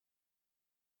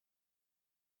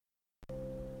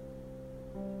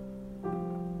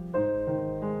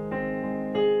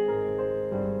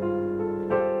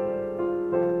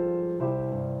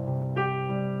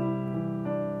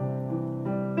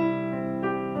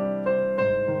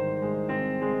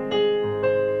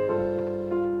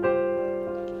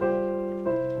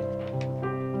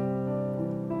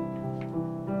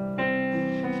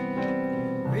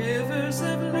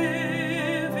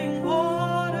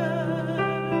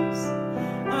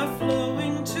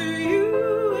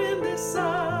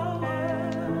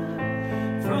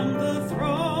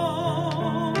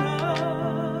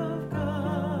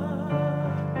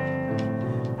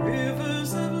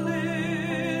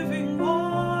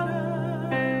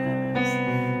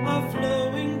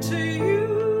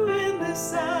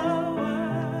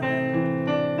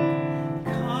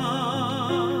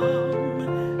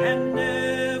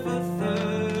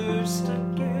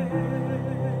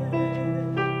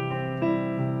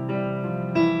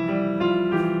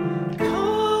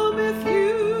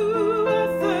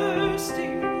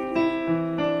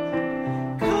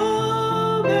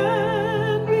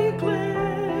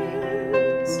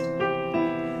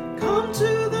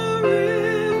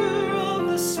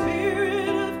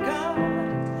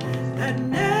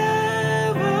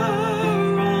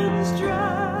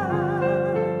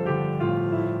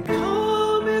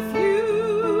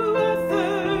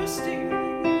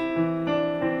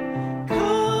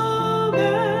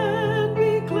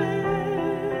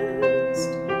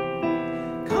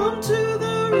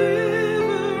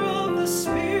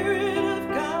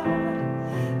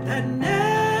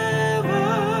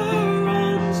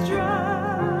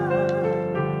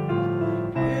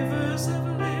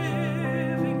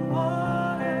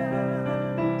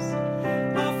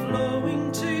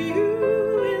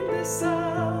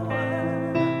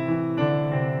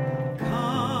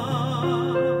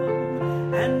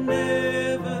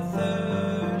never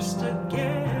thirst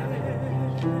again.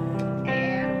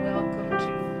 And welcome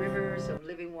to Rivers of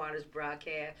Living Waters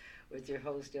broadcast with your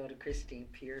host, Elder Christine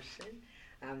Pearson.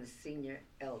 I'm the senior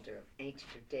elder of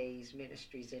Ancient of Days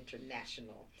Ministries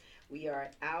International. We are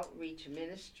an outreach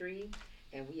ministry,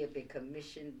 and we have been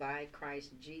commissioned by Christ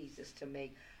Jesus to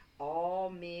make all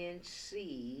men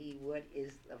see what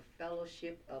is the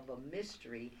fellowship of a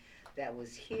mystery that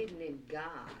was hidden in God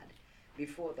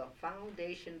before the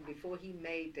foundation, before he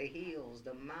made the hills,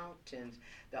 the mountains,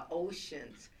 the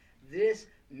oceans. This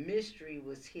mystery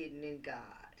was hidden in God,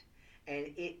 and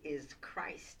it is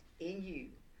Christ in you,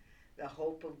 the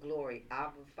hope of glory.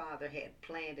 Our Father had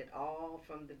planned it all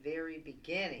from the very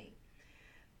beginning,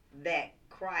 that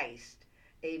Christ,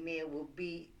 amen, will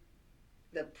be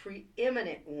the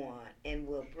preeminent one and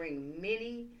will bring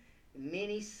many,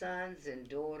 many sons and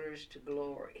daughters to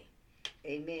glory.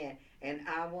 Amen. And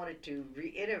I wanted to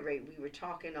reiterate, we were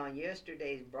talking on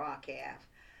yesterday's broadcast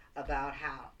about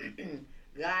how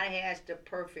God has the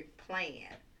perfect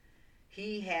plan.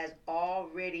 He has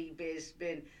already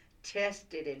been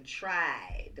tested and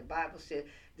tried. The Bible says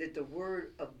that the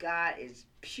word of God is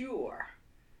pure,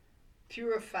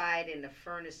 purified in the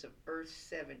furnace of earth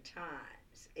 7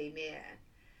 times. Amen.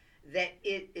 That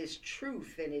it is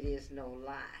truth and it is no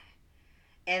lie.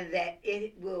 And that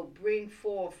it will bring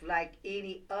forth like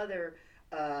any other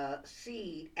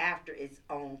seed after its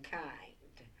own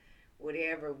kind,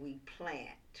 whatever we plant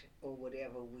or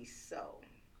whatever we sow.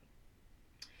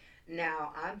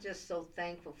 Now, I'm just so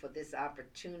thankful for this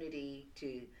opportunity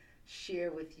to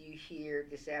share with you here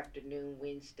this afternoon,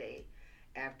 Wednesday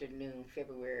afternoon,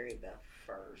 February the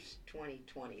 1st,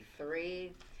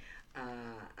 2023.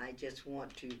 I just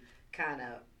want to kind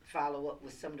of follow up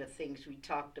with some of the things we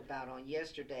talked about on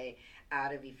yesterday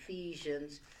out of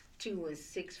Ephesians 2 and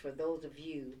 6 for those of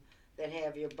you that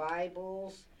have your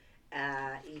Bibles.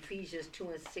 Ephesians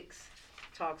 2 and 6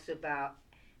 talks about,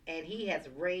 and he hath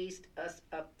raised us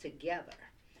up together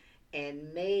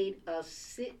and made us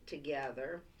sit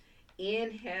together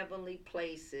in heavenly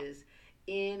places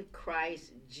in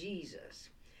Christ Jesus.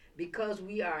 Because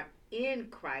we are in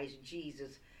Christ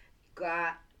Jesus,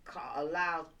 God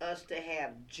allows us to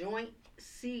have joint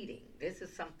seating. This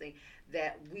is something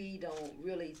that we don't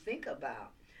really think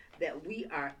about, that we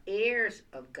are heirs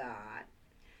of God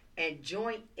and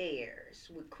joint heirs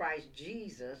with Christ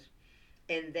Jesus,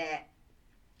 and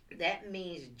that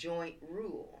means joint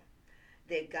rule.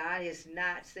 That God is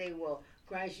not saying, well,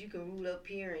 Christ, you can rule up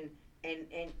here,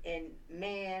 and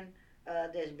man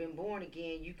that's been born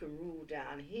again, you can rule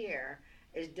down here.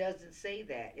 It doesn't say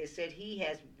that. It said he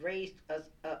has raised us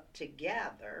up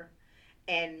together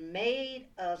and made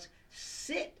us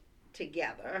sit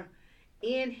together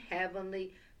in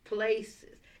heavenly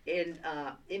places. And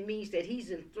it means that he's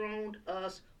enthroned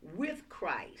us with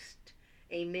Christ.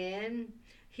 Amen.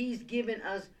 He's given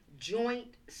us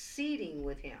joint seating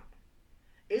with him.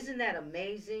 Isn't that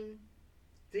amazing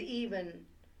to even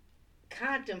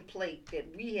contemplate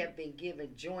that we have been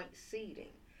given joint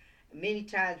seating? Many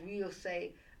times we'll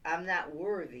say, I'm not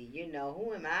worthy.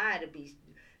 Who am I to be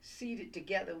seated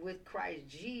together with Christ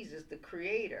Jesus, the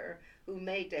Creator, who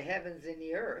made the heavens and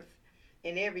the earth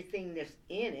and everything that's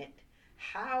in it?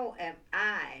 How am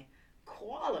I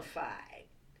qualified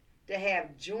to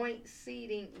have joint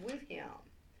seating with him?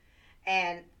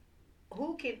 And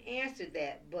who can answer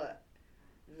that but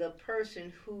the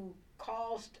person who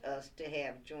caused us to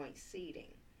have joint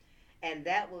seating? And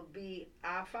that would be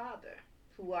our Father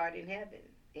who art in heaven.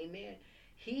 Amen.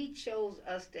 He chose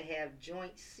us to have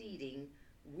joint seating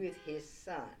with his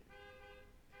Son.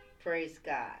 Praise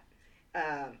God.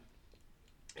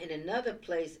 In another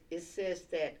place, it says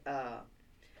that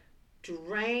to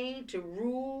reign, to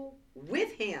rule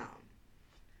with him.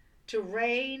 To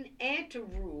reign and to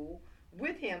rule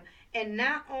with him. And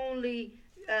not only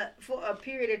for a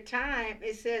period of time,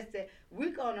 it says that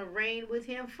we're going to reign with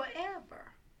him forever.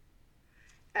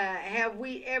 Have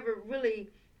we ever really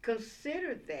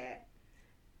considered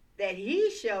that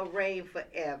he shall reign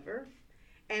forever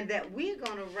and that we're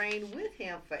going to reign with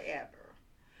him forever?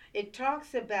 It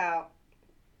talks about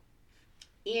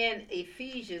in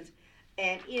Ephesians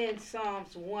and in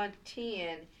Psalms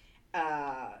 110,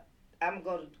 I'm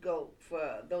going to go,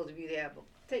 for those of you that have,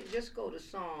 just go to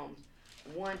Psalms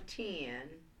 110,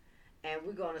 and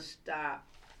we're going to stop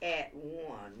at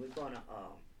 1. We're going to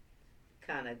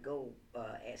kind of go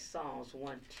at Psalms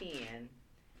 110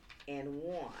 and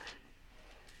 1.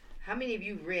 How many of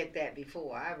you read that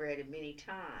before? I've read it many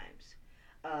times.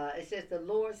 It says, the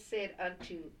Lord said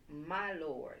unto my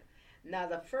Lord. Now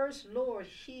the first Lord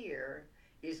here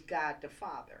is God the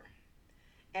Father.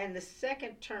 And the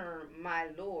second term, my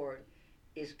Lord,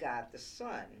 is God the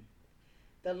Son.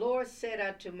 The Lord said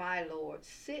unto my Lord,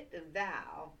 sit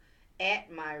thou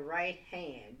at my right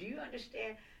hand. Do you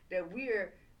understand that we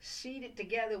are seated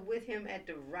together with him at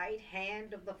the right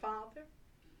hand of the Father?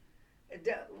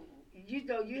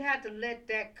 You have to let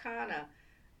that kind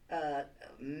of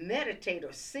meditate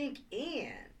or sink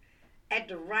in. At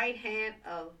the right hand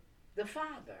of the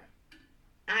Father.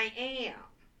 I am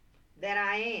that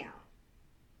I am.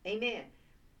 Amen.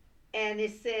 And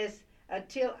it says,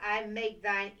 until I make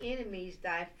thine enemies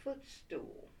thy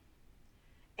footstool.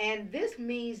 And this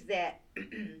means that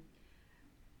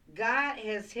God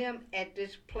has him at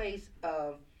this place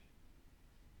of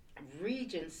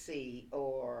regency,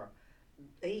 or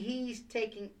he's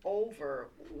taking over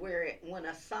when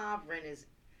a sovereign is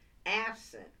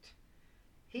absent.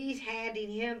 He's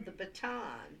handing him the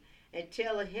baton and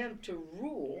telling him to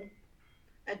rule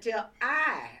until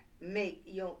I make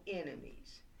your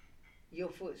enemies your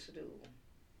footstool.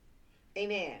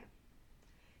 Amen.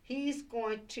 He's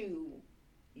going to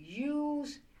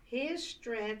use his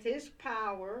strength, his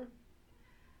power,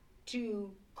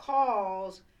 to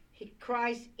cause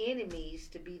Christ's enemies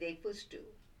to be their footstool.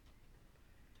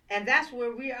 And that's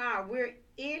where we are. We're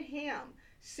in him,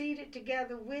 seated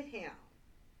together with him.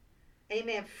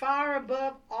 Amen. Far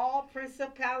above all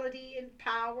principality and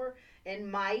power and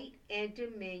might and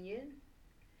dominion,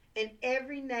 and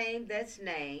every name that's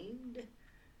named,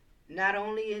 not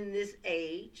only in this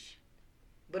age,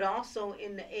 but also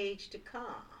in the age to come.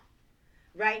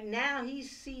 Right now, he's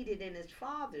seated in his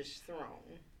Father's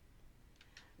throne,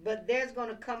 but there's going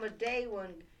to come a day when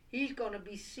he's going to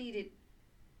be seated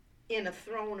in a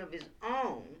throne of his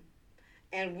own,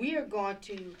 and we are going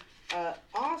to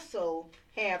also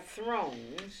have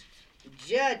thrones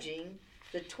judging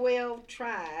the 12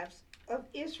 tribes of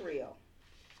Israel.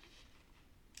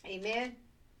 Amen.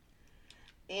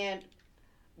 And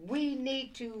we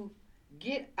need to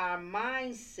get our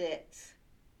mindsets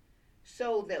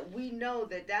so that we know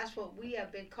that that's what we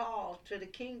have been called to the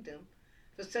kingdom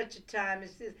for such a time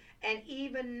as this. And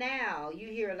even now, you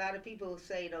hear a lot of people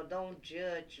say, no, don't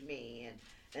judge me,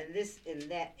 and this and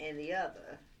that and the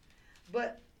other.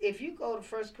 But if you go to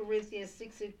 1 Corinthians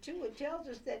 6:2, it tells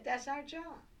us that that's our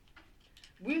job.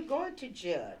 We're going to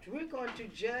judge. We're going to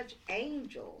judge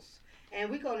angels. And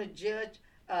we're going to judge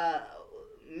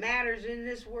matters in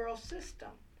this world system.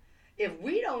 If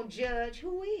we don't judge,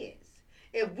 who is?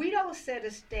 If we don't set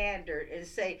a standard and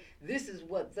say, this is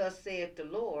what thus saith the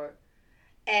Lord,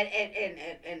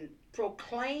 and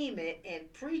proclaim it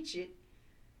and preach it,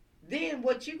 then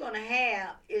what you're going to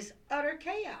have is utter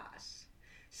chaos.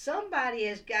 Somebody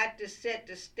has got to set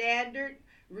the standard,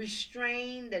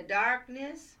 restrain the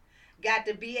darkness, got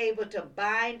to be able to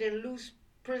bind and loose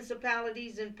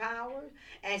principalities and powers,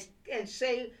 and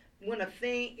say when a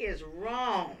thing is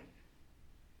wrong.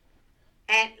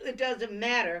 And it doesn't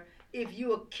matter if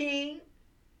you're a king,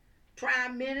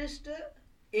 prime minister,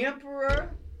 emperor,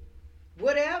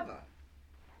 whatever.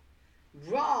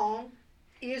 Wrong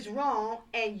is wrong,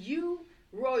 and you,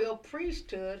 royal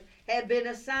priesthood, have been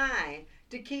assigned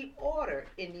to keep order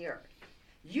in the earth.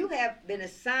 You have been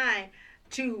assigned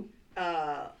to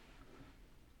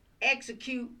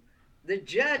execute the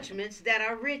judgments that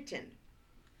are written.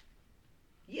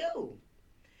 You.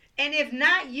 And if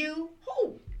not you,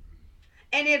 who?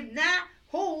 And if not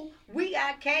who, we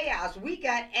got chaos. We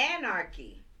got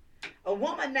anarchy. A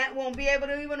woman that won't be able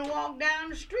to even walk down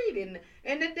the street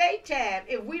in the daytime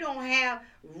if we don't have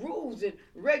rules and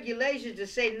regulations to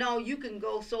say, no, you can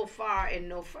go so far and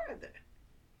no further.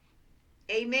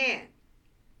 Amen.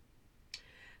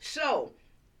 So,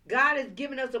 God has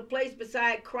given us a place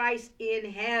beside Christ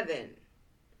in heaven.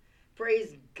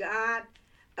 Praise God.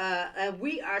 And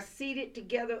we are seated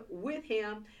together with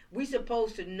him. We're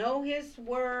supposed to know his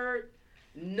word,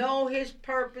 know his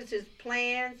purpose, his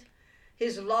plans,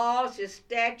 his laws, his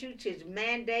statutes, his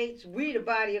mandates. We the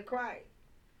body of Christ.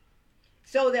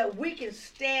 So that we can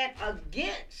stand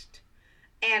against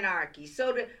anarchy.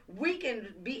 So that we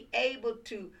can be able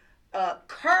to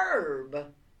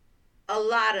curb a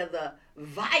lot of the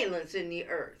violence in the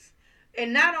earth.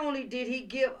 And not only did he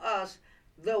give us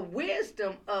the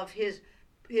wisdom of his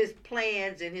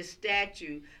plans and his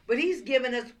statute, but he's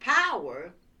given us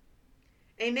power,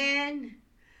 amen,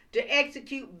 to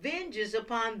execute vengeance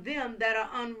upon them that are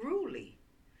unruly.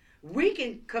 We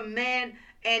can command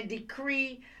and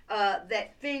decree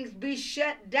that things be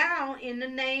shut down in the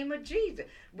name of Jesus.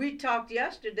 We talked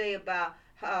yesterday about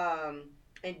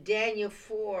in Daniel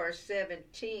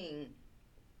 4:17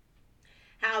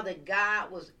 how that God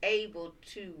was able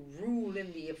to rule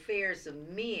in the affairs of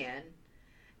men,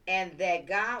 and that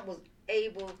God was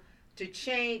able to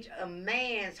change a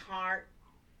man's heart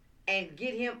and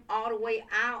get him all the way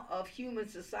out of human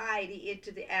society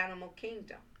into the animal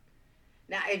kingdom.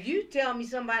 Now, if you tell me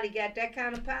somebody got that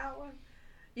kind of power,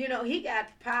 he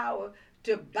got power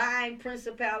to bind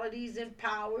principalities and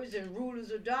powers and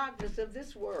rulers of darkness of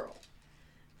this world.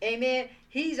 Amen.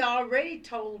 He's already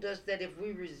told us that if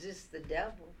we resist the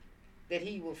devil, that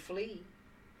he will flee.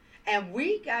 And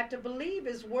we got to believe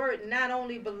his word. Not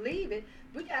only believe it,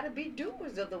 we got to be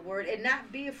doers of the word and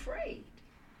not be afraid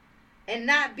and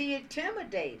not be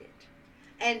intimidated.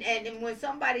 And when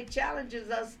somebody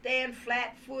challenges us, stand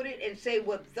flat-footed and say,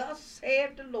 "What thus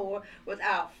saith the Lord,"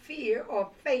 without fear or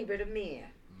favor to men.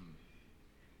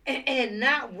 And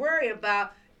not worry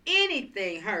about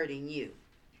anything hurting you.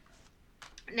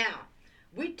 Now,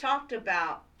 we talked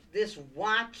about this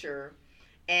watcher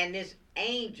and this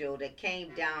angel that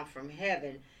came down from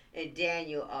heaven in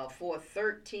Daniel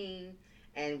 4:13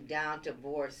 and down to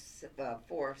verse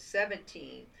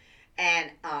 4:17.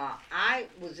 And I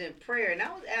was in prayer, and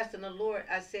I was asking the Lord,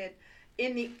 I said,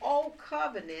 in the old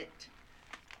covenant,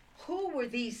 who were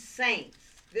these saints?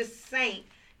 This saint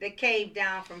that came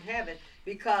down from heaven?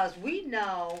 Because we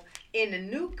know in the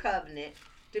new covenant,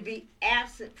 to be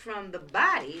absent from the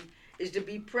body is to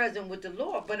be present with the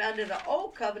Lord. But under the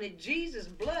old covenant, Jesus'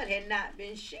 blood had not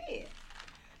been shed.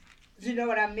 You know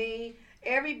what I mean?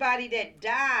 Everybody that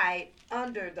died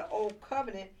under the old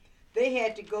covenant, they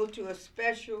had to go to a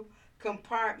special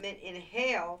compartment in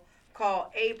hell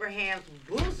called Abraham's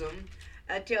bosom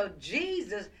until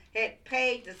Jesus had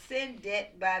paid the sin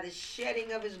debt by the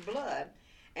shedding of his blood.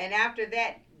 And after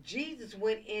that, Jesus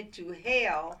went into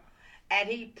hell and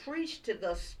he preached to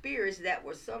the spirits that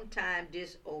were sometimes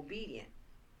disobedient.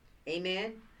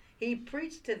 Amen? He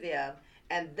preached to them,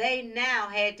 and they now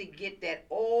had to get that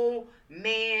old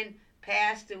man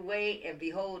passed away, and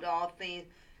behold, all things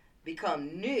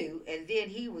become new, and then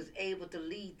he was able to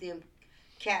lead them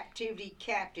captive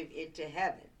into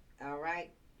heaven. All right?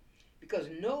 Because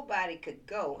nobody could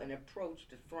go and approach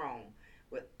the throne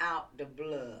without the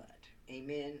blood.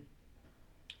 Amen?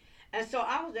 And so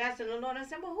I was asking the Lord, I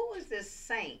said, well, who is this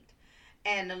saint?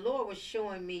 And the Lord was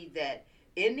showing me that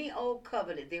in the old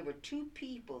covenant, there were two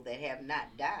people that have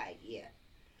not died yet.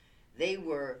 They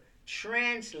were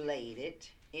translated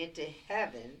into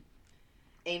heaven,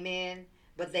 amen,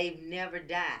 but they've never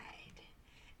died.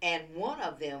 And one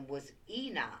of them was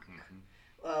Enoch,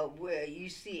 where you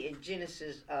see in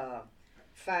Genesis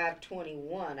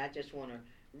 5:21. I just want to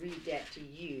read that to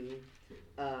you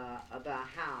about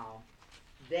how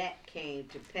that came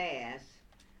to pass,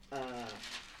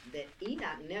 that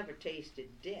Enoch never tasted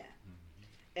death.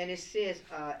 And it says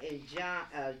in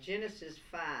Genesis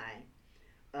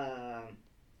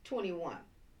 5:21.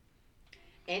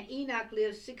 And Enoch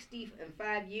lived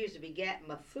 65 years and begat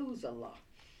Methuselah.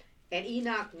 And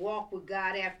Enoch walked with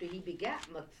God after he begat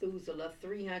Methuselah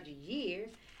 300 years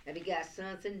and begat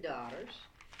sons and daughters.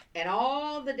 And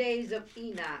all the days of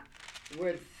Enoch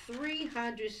were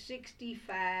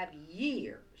 365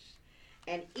 years.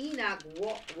 And Enoch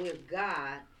walked with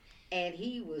God, and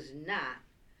he was not,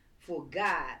 for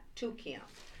God took him.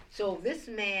 So this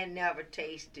man never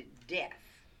tasted death.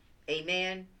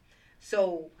 Amen.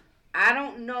 So I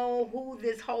don't know who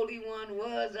this Holy One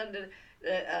was under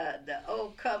the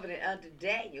old covenant under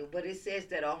Daniel, but it says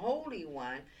that a Holy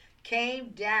One came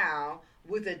down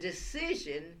with a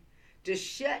decision to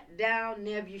shut down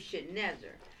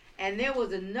Nebuchadnezzar. And there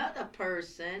was another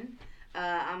person.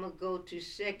 I'm going to go to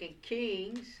 2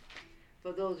 Kings,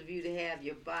 for those of you that have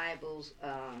your Bibles.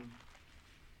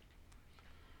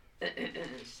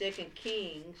 2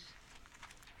 Kings,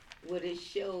 what it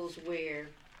shows where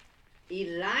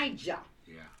Elijah,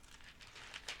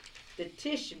 the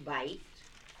Tishbite,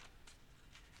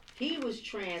 he was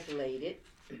translated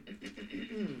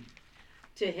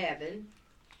to heaven.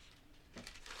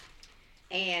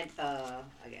 And I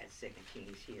got 2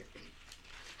 Kings here.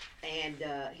 And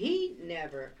he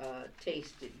never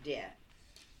tasted death.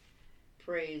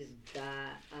 Praise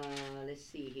God. Let's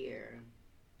see here.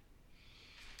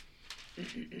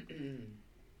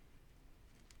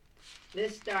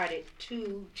 Let's start at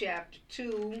chapter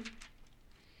 2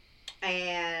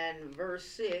 and verse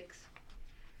 6.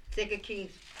 2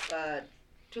 Kings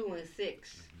 2 and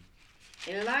 6.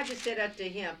 And Elijah said unto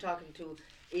him, talking to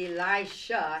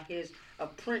Elisha, his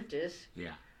apprentice,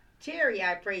 tarry,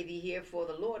 I pray thee here, for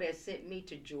the Lord has sent me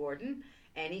to Jordan.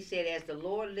 And he said, as the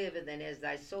Lord liveth and as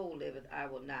thy soul liveth, I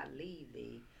will not leave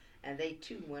thee. And they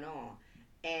two went on.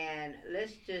 And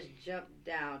let's just jump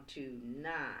down to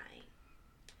 9.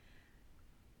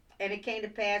 And it came to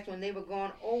pass when they were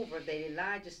gone over that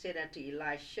Elijah said unto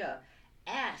Elisha,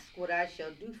 Ask what I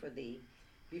shall do for thee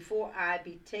before I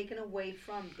be taken away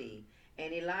from thee.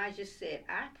 And Elijah said,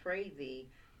 I pray thee,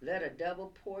 let a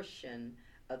double portion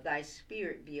of thy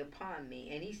spirit be upon me.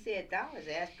 And he said, thou hast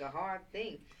asked a hard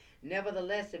thing.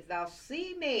 Nevertheless, if thou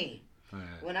see me,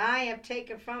 when I am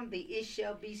taken from thee, it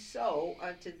shall be so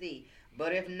unto thee.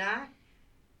 But if not,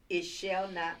 it shall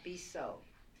not be so.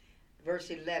 Verse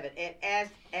 11,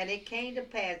 and it came to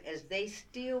pass, as they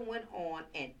still went on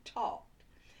and talked,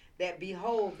 that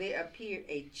behold, there appeared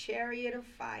a chariot of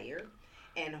fire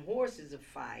and horses of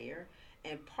fire,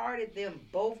 and parted them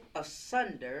both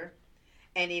asunder.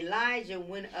 And Elijah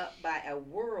went up by a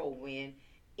whirlwind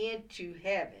into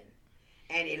heaven.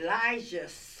 And Elijah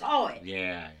saw it.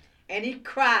 Yeah. And he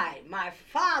cried, my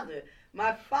father,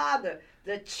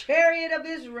 the chariot of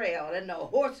Israel and the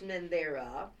horsemen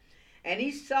thereof. And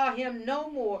he saw him no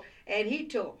more. And he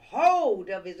took hold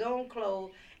of his own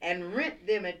clothes and rent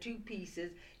them in two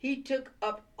pieces. He took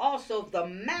up also the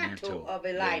mantle of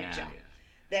Elijah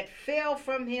that fell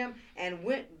from him, and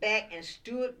went back and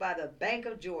stood by the bank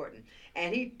of Jordan.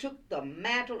 And he took the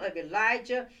mantle of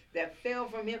Elijah that fell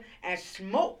from him and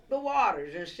smote the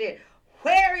waters and said,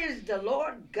 where is the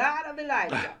Lord God of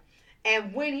Elijah?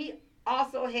 And when he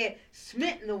also had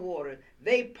smitten the waters,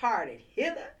 they parted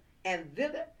hither and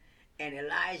thither, and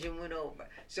Elijah went over.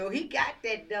 So he got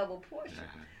that double portion.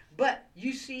 But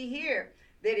you see here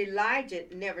that Elijah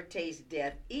never tastes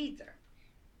death either.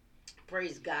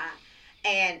 Praise God.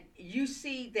 And you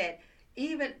see that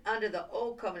even under the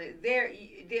old covenant, there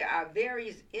are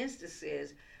various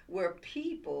instances where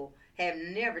people have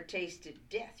never tasted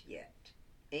death yet.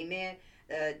 Amen.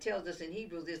 It tells us in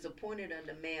Hebrews, it's appointed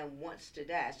unto man once to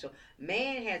die. So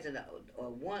man has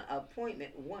one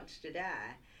appointment once to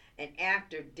die, and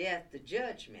after death, the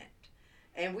judgment.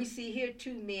 And we see here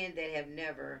two men that have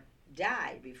never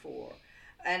died before.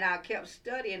 And I kept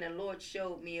studying, and the Lord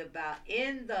showed me about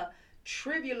in the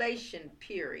tribulation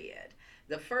period,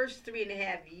 the first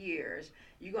 3.5 years,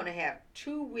 you're going to have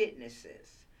two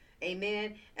witnesses.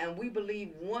 Amen. And we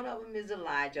believe one of them is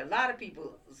Elijah. A lot of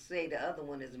people say the other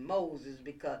one is Moses,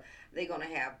 because they're going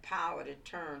to have power to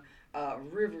turn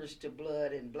rivers to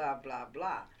blood and blah, blah,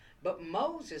 blah. But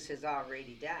Moses has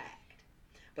already died.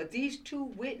 But these two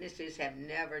witnesses have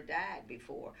never died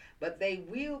before. But they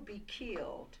will be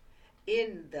killed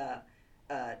in the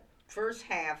first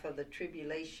half of the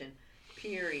tribulation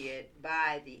period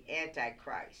by the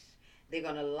Antichrist. They're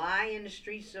going to lie in the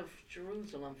streets of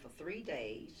Jerusalem for 3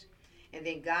 days, and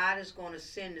then God is going to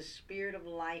send the spirit of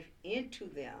life into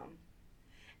them,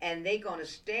 and they're going to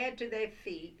stand to their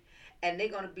feet, and they're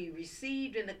going to be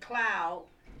received in the cloud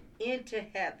into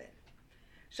heaven.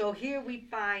 So here we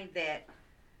find that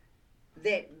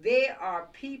there are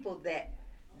people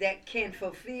that can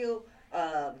fulfill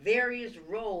various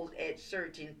roles at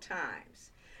certain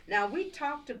times. Now, we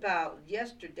talked about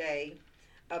yesterday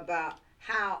about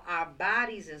how our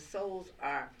bodies and souls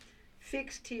are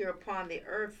fixed here upon the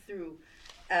earth through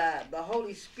the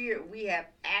Holy Spirit. We have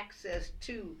access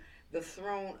to the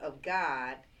throne of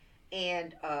God,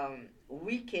 and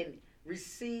we can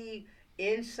receive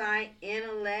insight,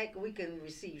 intellect, we can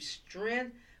receive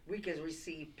strength, we can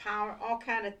receive power, all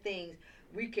kind of things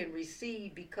we can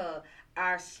receive because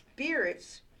our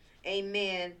spirits,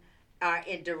 amen, are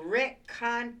in direct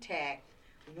contact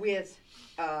with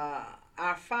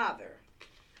our Father.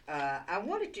 I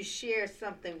wanted to share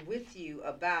something with you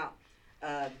about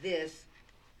this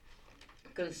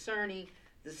concerning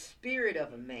the spirit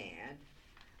of a man.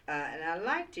 And I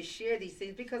like to share these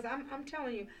things because I'm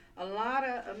telling you, a lot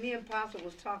of, me and Apostle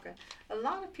was talking, a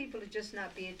lot of people are just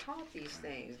not being taught these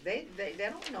things. They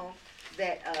don't know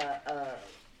that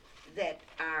that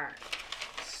our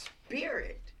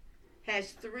spirit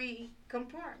has 3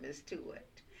 compartments to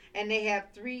it. And they have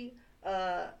 3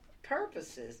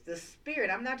 purposes. The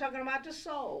spirit, I'm not talking about the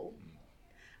soul,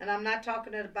 and I'm not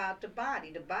talking about the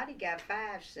body. The body got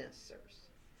 5 sensors.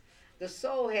 The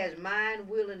soul has mind,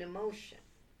 will, and emotion.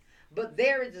 But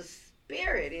there is a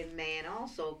spirit in man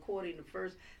also, according to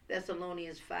 1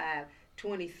 Thessalonians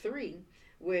 5:23,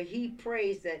 where he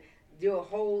prays that your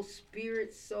whole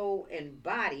spirit, soul, and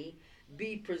body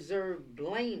be preserved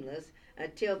blameless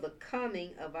until the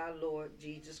coming of our Lord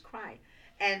Jesus Christ.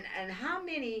 And how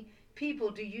many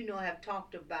people do you know have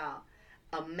talked about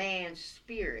a man's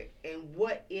spirit and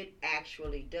what it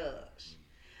actually does?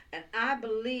 And I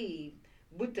believe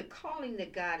with the calling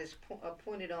that God has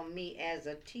appointed on me as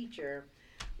a teacher,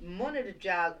 one of the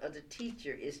jobs of the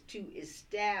teacher is to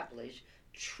establish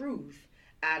truth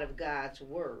out of God's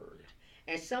word.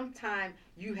 And sometimes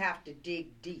you have to dig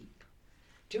deep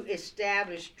to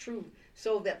establish truth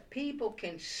so that people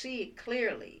can see it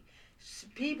clearly,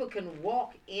 People can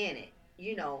walk in it.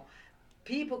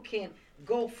 People can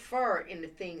go far in the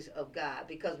things of God,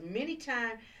 because many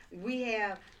times we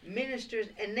have ministers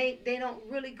and they don't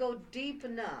really go deep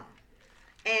enough.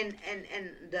 And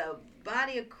the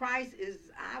body of Christ is,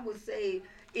 I would say,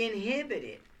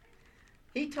 inhibited.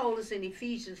 He told us in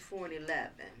Ephesians 4:11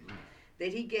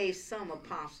 that he gave some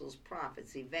apostles,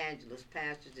 prophets, evangelists,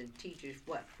 pastors, and teachers,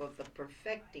 what? For the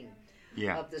perfecting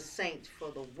of the saints,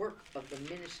 for the work of the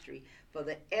ministry, for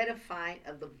the edifying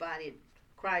of the body of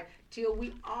Christ, till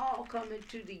we all come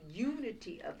into the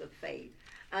unity of the faith,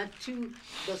 unto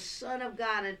the Son of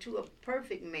God, unto a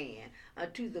perfect man,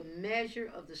 unto the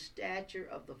measure of the stature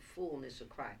of the fullness of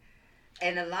Christ.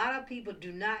 And a lot of people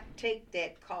do not take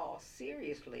that call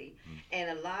seriously,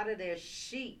 and a lot of their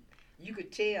sheep, you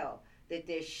could tell that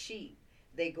their sheep,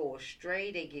 they go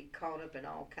astray, they get caught up in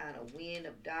all kind of wind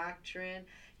of doctrine.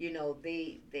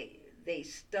 They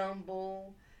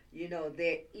stumble.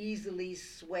 They're easily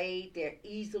swayed, they're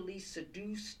easily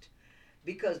seduced,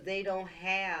 because they don't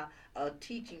have a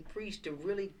teaching priest to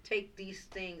really take these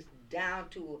things down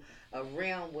to a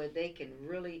realm where they can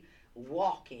really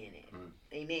walk in it.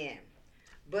 Amen.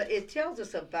 But it tells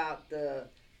us about the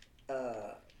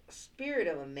spirit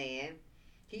of a man.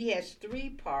 He has 3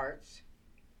 parts.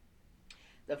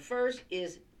 The first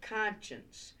is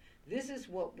conscience. This is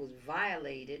what was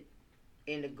violated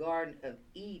in the Garden of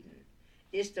Eden.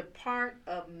 It's the part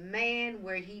of man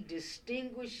where he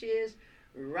distinguishes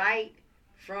right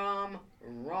from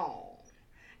wrong.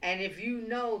 And if you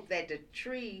know that the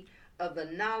tree of the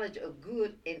knowledge of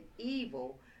good and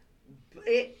evil,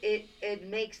 it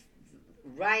makes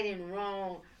right and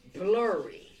wrong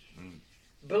blurry.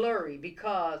 Blurry,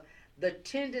 because the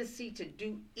tendency to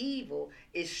do evil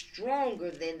is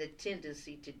stronger than the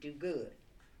tendency to do good.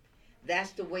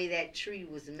 That's the way that tree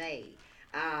was made.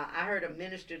 I heard a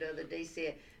minister the other day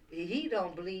said he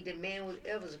don't believe that man was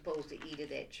ever supposed to eat of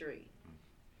that tree,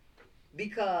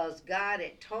 because God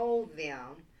had told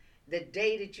them the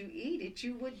day that you eat it,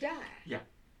 you would die. Yeah.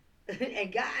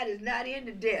 And God is not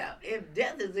into death. If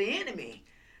death is the enemy,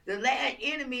 the last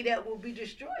enemy that will be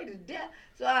destroyed is death.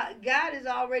 So God has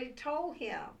already told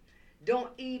him,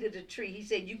 don't eat of the tree. He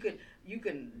said you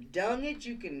can dung it,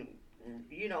 you can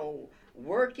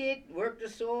work it, work the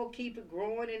soil, keep it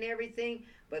growing and everything,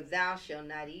 but thou shalt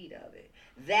not eat of it.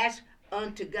 That's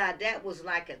unto God. That was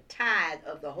like a tithe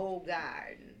of the whole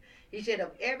garden. He said,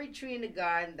 of every tree in the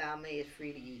garden thou mayest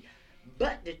freely eat,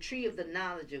 but the tree of the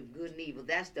knowledge of good and evil,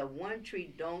 that's the one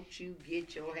tree don't you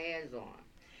get your hands on.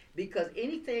 Because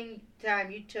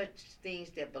time you touch things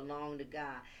that belong to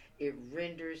God, it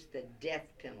renders the death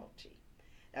penalty.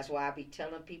 That's why I be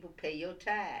telling people, pay your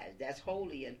tithes. That's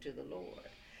holy unto the Lord.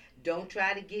 Don't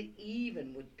try to get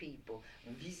even with people.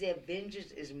 He said,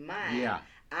 vengeance is mine. Yeah.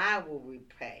 I will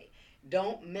repay.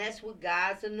 Don't mess with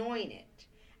God's anointed.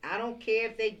 I don't care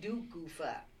if they do goof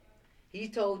up. He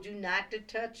told you not to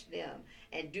touch them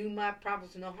and do my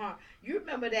prophets no harm. You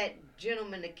remember that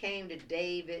gentleman that came to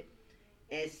David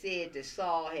and said that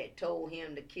Saul had told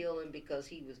him to kill him because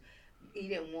he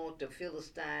didn't want the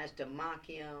Philistines to mock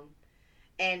him.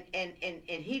 And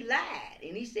he lied.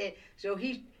 And he said, so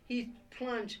he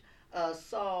plunged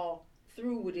Saul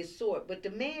through with his sword. But the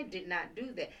man did not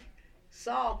do that.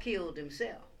 Saul killed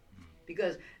himself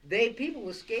because people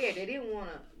were scared. They didn't want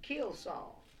to kill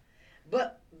Saul.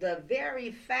 But the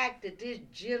very fact that this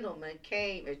gentleman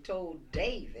came and told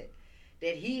David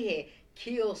that he had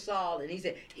killed Saul, and he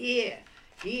said,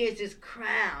 here's this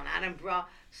crown. I done brought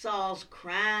Saul's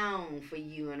crown for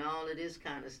you and all of this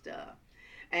kind of stuff.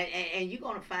 And you're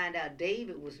going to find out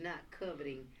David was not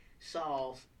coveting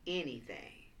Saul's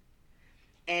anything.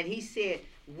 And he said,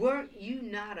 weren't you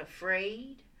not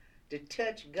afraid to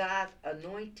touch God's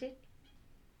anointed?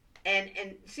 And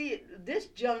see, this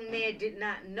young man did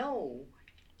not know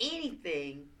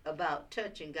anything about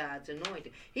touching God's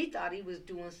anointed. He thought he was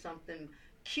doing something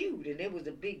cute and it was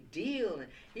a big deal. And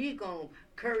he's going to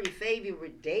curry favor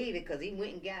with David because he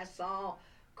went and got Saul's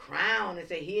crown and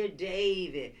said, here,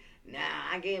 David. Now,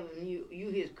 I gave him you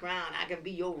his crown. I can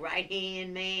be your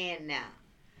right-hand man now.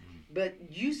 But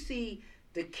you see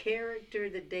the character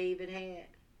that David had.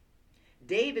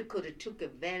 David could have took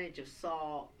advantage of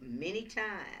Saul many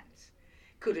times.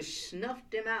 Could have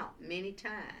snuffed him out many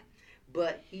times.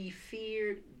 But he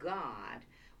feared God.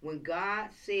 When God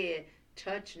said,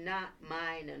 touch not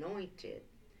mine anointed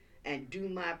and do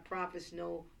my prophets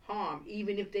no harm,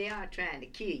 even if they are trying to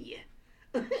kill you.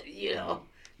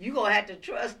 You're going to have to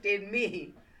trust in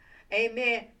me,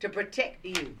 amen, to protect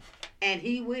you. And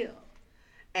he will.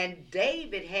 And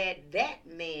David had that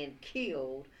man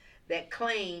killed that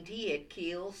claimed he had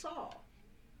killed Saul.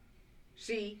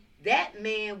 See, that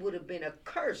man would have been a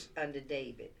curse under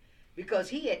David, because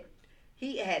he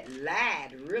had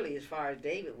lied, really, as far as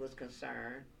David was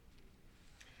concerned,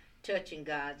 touching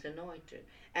God's anointed.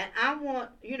 And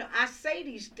I say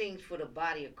these things for the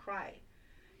body of Christ,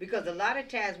 because a lot of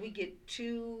times we get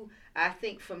too, I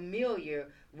think, familiar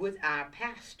with our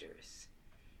pastors.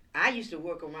 I used to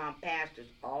work around pastors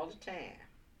all the time,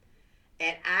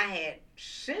 and I had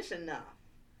sense enough,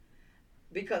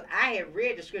 because I had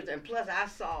read the scripture, and plus I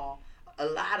saw a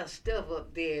lot of stuff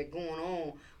up there going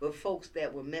on with folks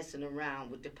that were messing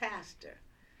around with the pastor,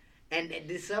 and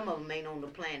some of them ain't on the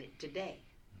planet today,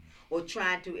 or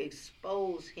trying to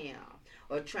expose him,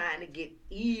 or trying to get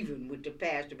even with the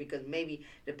pastor because maybe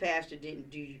the pastor didn't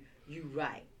do you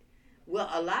right. Well,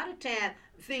 a lot of times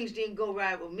things didn't go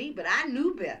right with me, but I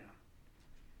knew better.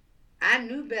 I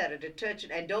knew better to touch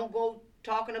it, and don't go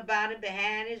talking about it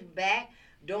behind his back.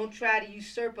 Don't try to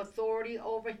usurp authority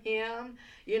over him.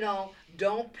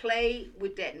 Don't play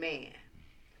with that man.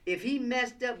 If he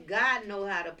messed up, God knows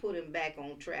how to put him back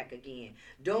on track again.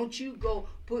 Don't you go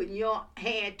putting your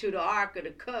hand to the Ark of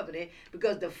the Covenant,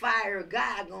 because the fire of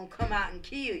God going to come out and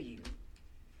kill you.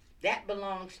 That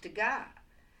belongs to God.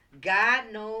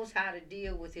 God knows how to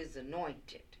deal with his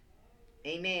anointed.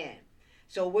 Amen.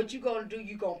 So what you going to do,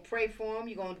 you going to pray for him.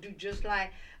 You're going to do just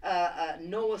like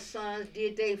Noah's sons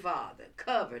did their father.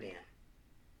 Covered him.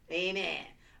 Amen.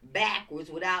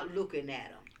 Backwards without looking at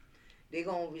him. They're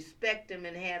going to respect him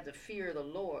and have the fear of the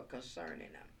Lord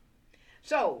concerning them.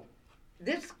 So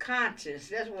this conscience,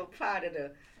 that's what part of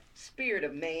the spirit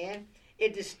of man.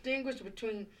 It distinguishes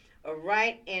between a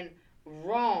right and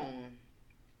wrong.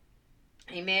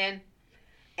 Amen.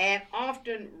 And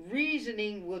often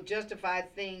reasoning will justify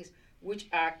things which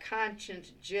our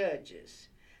conscience judges.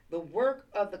 The work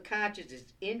of the conscience is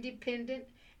independent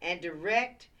and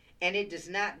direct, and it does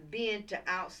not bend to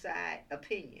outside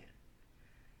opinion.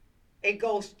 It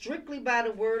goes strictly by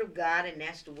the word of God, and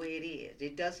that's the way it is.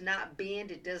 It does not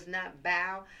bend, it does not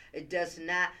bow, it does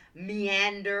not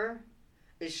meander.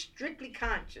 It's strictly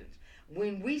conscience.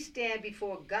 When we stand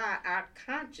before God, our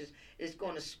conscience is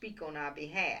going to speak on our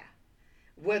behalf.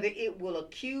 Whether it will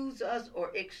accuse us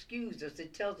or excuse us,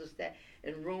 it tells us that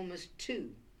in Romans 2,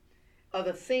 of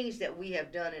the things that we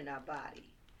have done in our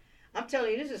body. I'm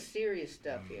telling you, this is serious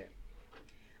stuff here.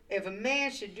 If a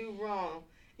man should do wrong,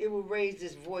 it will raise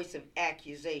this voice of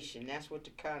accusation. That's what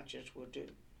the conscience will do.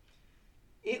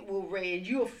 It will raise,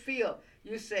 you'll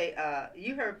say,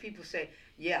 you heard people say,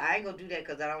 yeah, I ain't going to do that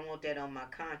because I don't want that on my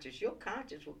conscience. Your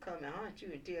conscience will come and haunt you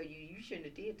and tell you, you shouldn't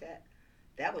have did that.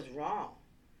 That was wrong.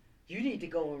 You need to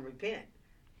go and repent.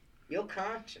 Your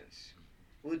conscience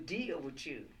will deal with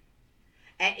you.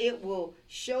 And it will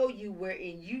show you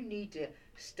wherein you need to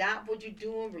stop what you're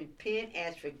doing, repent,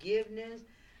 ask forgiveness,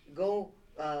 go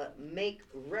make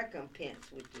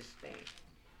recompense with this thing.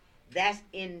 That's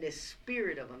in the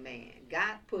spirit of a man.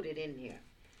 God put it in here.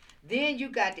 Then you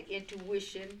got the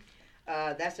intuition.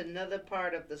 That's another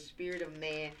part of the spirit of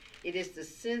man. It is the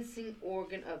sensing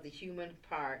organ of the human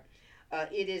part.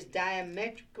 It is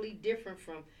diametrically different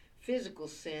from physical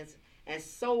sense and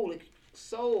soul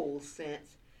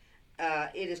sense.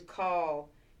 It is called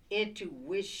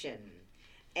intuition.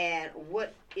 And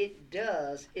what it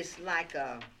does, it's like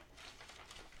a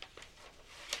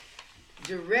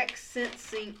direct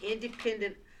sensing,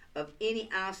 independent of any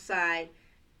outside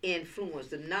influence.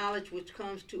 The knowledge which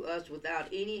comes to us without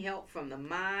any help from the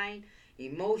mind,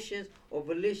 emotions, or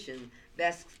volition.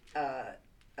 That's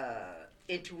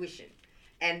intuition.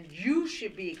 And you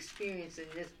should be experiencing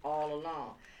this all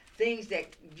along. Things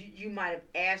that you might have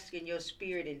asked in your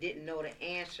spirit and didn't know the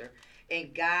answer,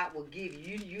 and God will give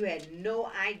you. You had no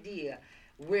idea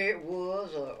where it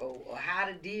was or how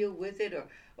to deal with it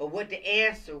or what the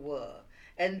answer was.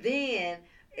 And then,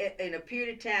 in a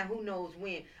period of time, who knows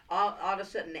when, all of a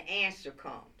sudden the answer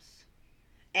comes.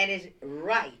 And it's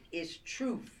right, it's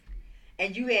truth.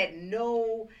 And you had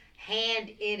no hand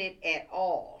in it at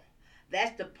all.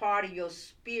 That's the part of your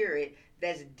spirit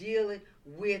that's dealing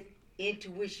with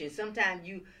intuition. Sometimes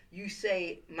you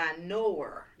say, my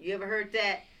knower. You ever heard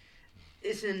that?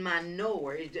 It's in my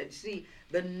knower. See,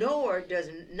 the knower does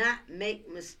not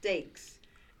make mistakes.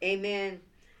 Amen.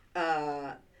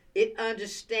 It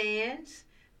understands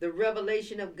the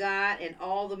revelation of God, and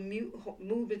all the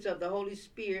movements of the Holy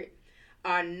Spirit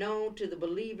are known to the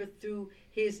believer through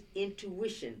his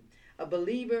intuition. A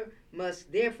believer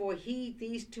must therefore heed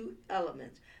these two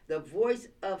elements, the voice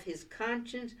of his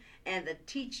conscience and the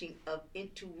teaching of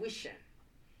intuition.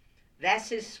 That's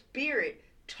his spirit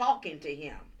talking to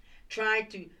him, trying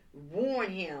to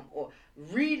warn him or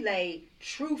relay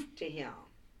truth to him.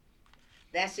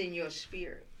 That's in your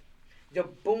spirit. the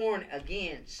born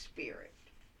again spirit.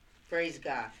 Praise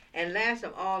God. And last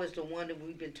of all is the one that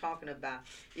we've been talking about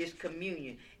is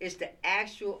communion. It's the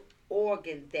actual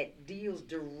organ that deals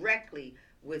directly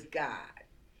with God.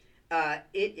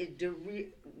 It is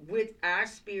with our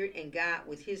spirit and God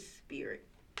with his spirit.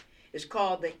 It's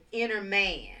called the inner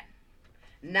man.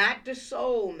 Not the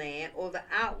soul man or the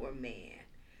outward man,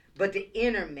 but the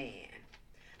inner man.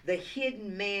 The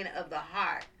hidden man of the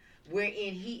heart,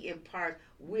 wherein he imparts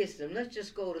wisdom. Let's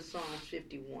just go to Psalms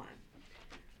 51.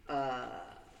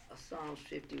 Psalms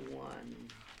 51.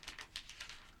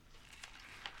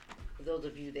 For those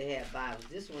of you that have Bibles,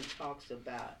 this one talks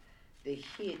about the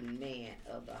hidden man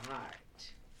of the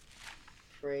heart.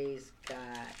 Praise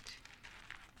God.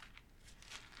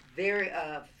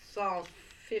 Psalms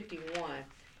 51,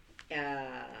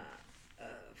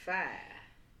 5.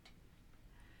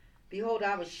 Behold,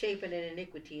 I was shapen in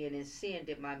iniquity, and in sin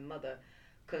did my mother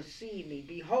conceive me.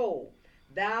 Behold,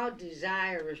 thou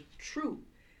desirest truth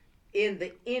in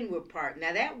the inward part.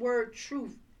 Now that word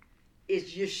truth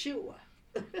is Yeshua.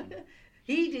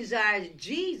 He desires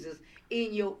Jesus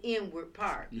in your inward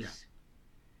parts. Yeah.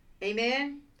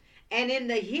 Amen? And in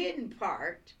the hidden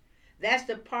part, that's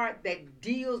the part that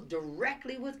deals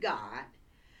directly with God.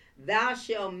 Thou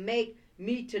shalt make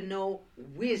me to know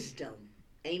wisdom.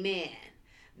 Amen.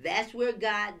 That's where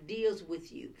God deals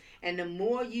with you. And the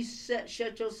more you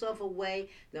shut yourself away,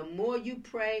 the more you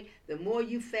pray, the more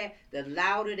you fast, the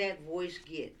louder that voice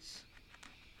gets.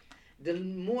 The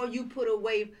more you put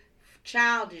away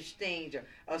childish things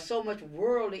or so much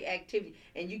worldly activity,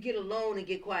 and you get alone and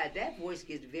get quiet, that voice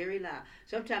gets very loud.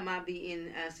 Sometimes I'll be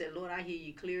in, I said, Lord, I hear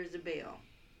you clear as a bell.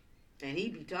 And he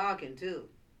be talking too.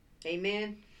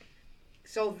 Amen?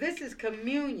 So this is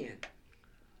communion.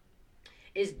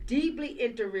 It's deeply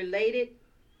interrelated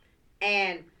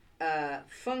and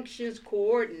functions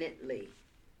coordinately.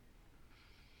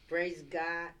 Praise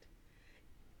God.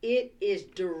 It is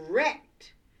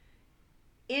direct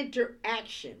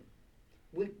interaction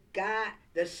with God,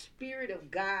 the Spirit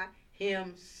of God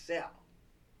himself.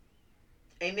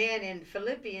 Amen. In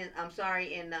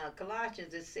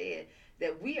Colossians it said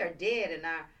that we are dead and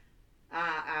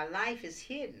our life is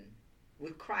hidden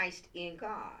with Christ in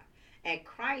God. And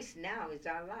Christ now is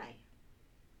our life.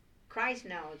 Christ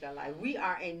now is our life. We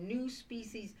are a new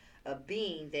species of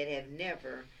being that have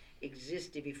never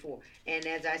existed before. And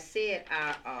as I said,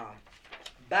 our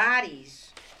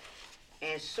bodies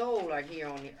and soul are here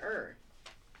on the earth.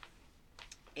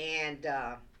 And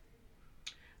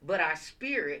but our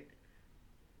spirit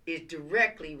is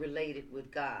directly related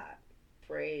with God.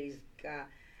 Praise God.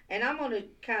 And I'm going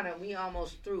to we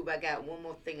almost through, but I got one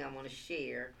more thing I want to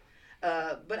share.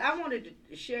 But I wanted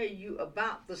to share you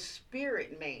about the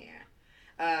spirit man.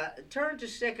 Turn to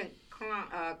 2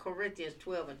 Corinthians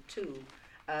 12 and 2.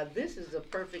 This is a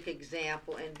perfect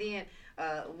example. And then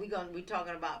we're going to be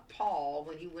talking about Paul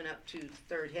when he went up to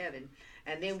third heaven.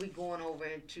 And then we're going over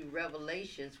into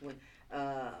Revelations when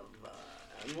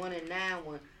 1 and 9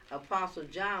 when Apostle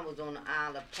John was on the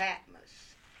Isle of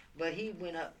Patmos. But he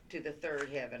went up to the third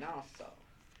heaven also.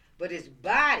 But his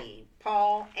body,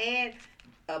 Paul and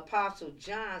Apostle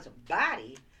John's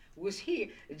body was here.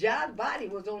 John's body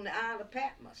was on the Isle of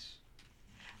Patmos.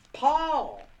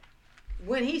 Paul,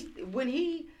 when he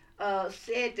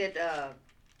said that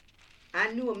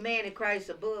I knew a man in Christ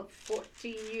above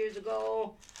 14 years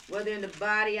ago, whether in the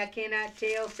body I cannot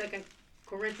tell, 2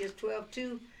 Corinthians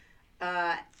 12:2,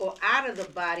 or out of the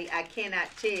body I cannot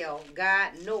tell,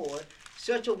 God knoweth,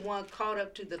 such a one caught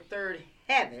up to the third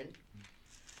heaven.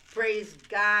 Praise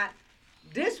God.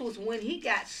 This was when he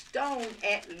got stoned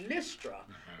at Lystra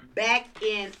back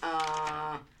in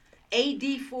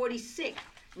AD 46.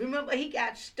 Remember, he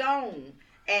got stoned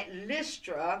at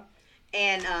Lystra,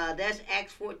 and that's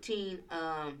Acts 14,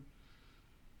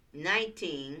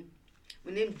 19.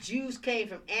 When them Jews came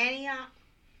from Antioch,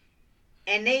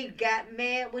 and they got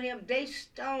mad with him, they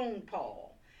stoned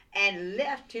Paul and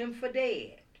left him for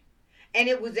dead. And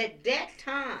it was at that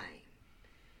time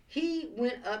he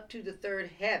went up to the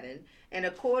third heaven, and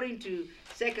according to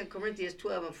 2 Corinthians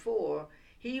 12 and 4,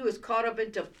 he was caught up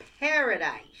into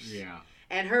paradise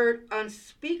and heard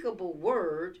unspeakable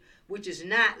words which is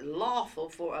not lawful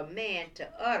for a man to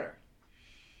utter.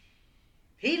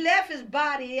 He left his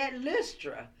body at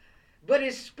Lystra, but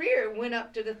his spirit went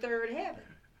up to the third heaven.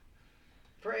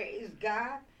 Praise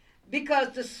God.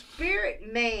 Because the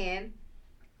spirit man,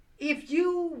 if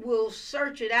you will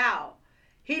search it out,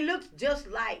 he looks just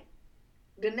like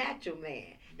the natural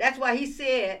man. That's why he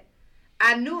said,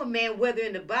 I knew a man whether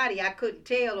in the body I couldn't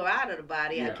tell or out of the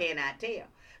body I cannot tell.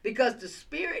 Because the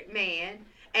spirit man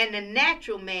and the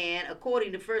natural man,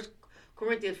 according to 1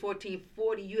 Corinthians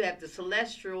 14:40, you have the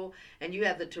celestial and you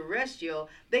have the terrestrial.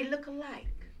 They look alike.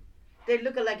 They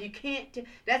look alike. You can't.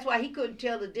 That's why he couldn't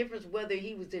tell the difference whether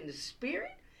he was in the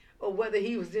spirit or whether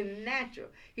he was in the natural.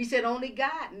 He said only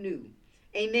God knew.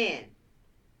 Amen.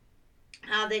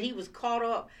 How that he was caught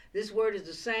up. This word is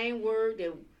the same word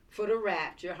that for the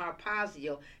rapture,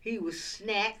 harpazio. He was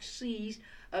snatched, seized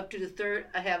up to the third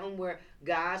heaven where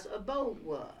God's abode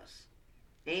was.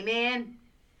 Amen.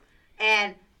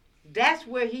 And that's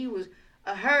where he was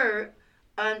heard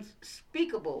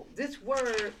unspeakable. This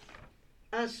word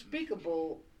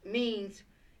unspeakable means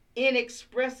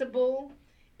inexpressible,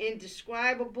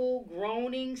 indescribable,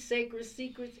 groaning, sacred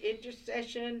secrets,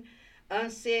 intercession,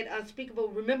 unsaid, unspeakable.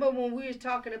 Remember when we was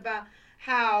talking about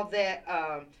how that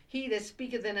he that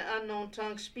speaketh in an unknown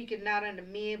tongue speaketh not unto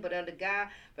men but unto God,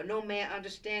 for no man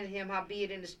understandeth him, howbeit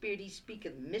in the spirit he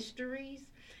speaketh mysteries.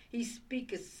 He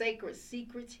speaketh sacred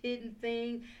secrets, hidden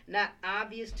things, not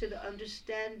obvious to the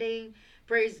understanding.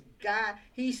 Praise God.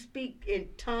 He speak in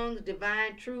tongues,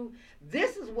 divine truth.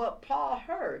 This is what Paul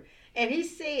heard. And he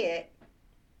said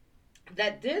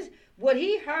that what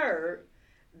he heard,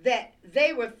 that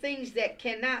they were things that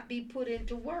cannot be put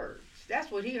into words.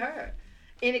 That's what he heard.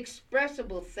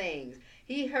 Inexpressible things.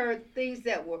 He heard things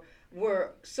that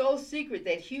were so secret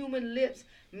that human lips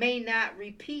may not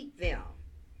repeat them.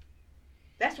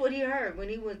 That's what he heard when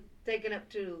he was taken up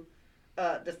to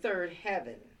the third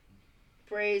heaven.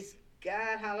 Praise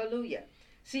God, hallelujah.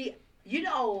 See,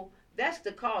 that's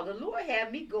the call. The Lord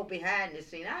had me go behind the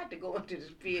scene. I had to go into the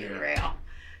spirit realm.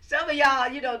 Some of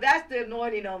y'all, that's the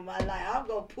anointing on my life. I'm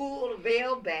going to pull the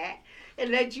veil back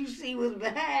and let you see what's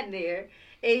behind there.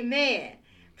 Amen.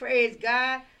 Praise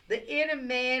God. The inner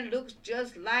man looks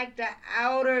just like the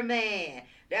outer man.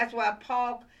 That's why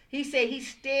Paul, he said he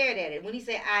stared at it. When he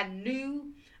said, I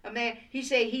knew a man, he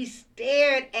said he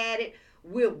stared at it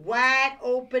with wide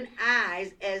open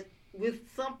eyes as with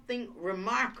something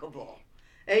remarkable.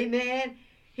 Amen.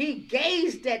 He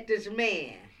gazed at this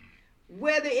man.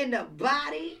 Whether in the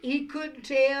body he couldn't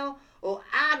tell or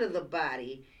out of the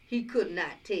body he could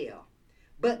not tell.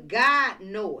 But God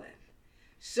knoweth.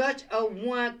 Such a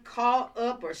one caught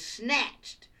up or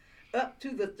snatched up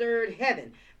to the third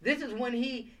heaven. This is when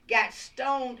he got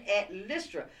stoned at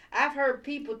Lystra. I've heard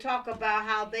people talk about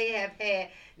how they have had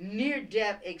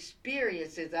near-death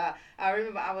experiences. I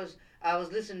remember I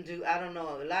was listening to, I don't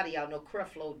know, a lot of y'all know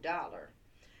Creflo Dollar.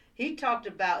 He talked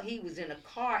about he was in a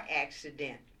car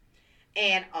accident.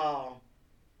 And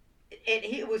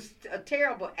it was a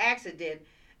terrible accident.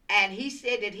 And he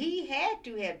said that he had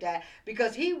to have died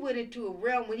because he went into a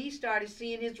realm when he started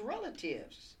seeing his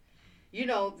relatives,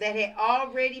 that had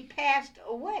already passed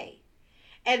away.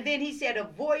 And then he said a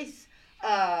voice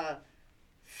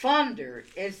thundered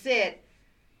and said,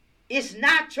 it's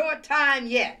not your time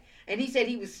yet. And he said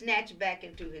he was snatched back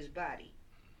into his body.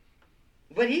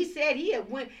 But he said he had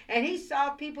went and he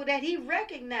saw people that he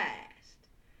recognized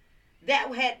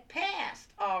that had passed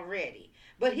already.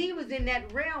 But he was in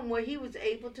that realm where he was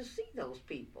able to see those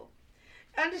people.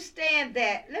 Understand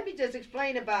that. Let me just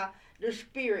explain about the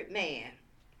spirit man.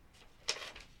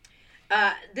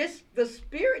 The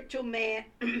spiritual man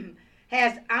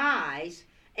has eyes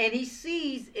and he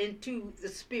sees into the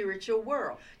spiritual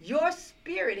world. Your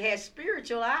spirit has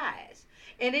spiritual eyes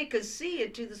and it can see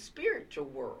into the spiritual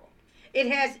world.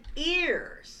 It has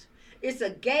ears. It's a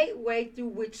gateway through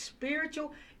which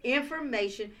spiritual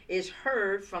information is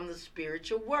heard from the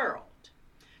spiritual world.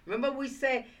 Remember we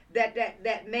said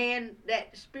that man,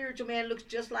 that spiritual man looks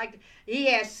just like, he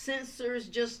has sensors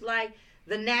just like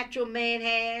the natural man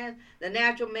has. The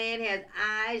natural man has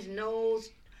eyes,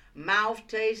 nose, mouth,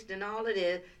 taste, and all of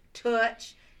this,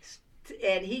 touch,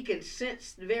 and he can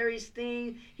sense various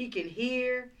things. He can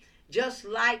hear. Just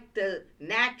like the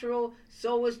natural,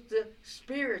 so is the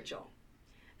spiritual.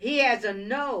 He has a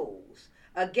nose.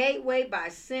 A gateway by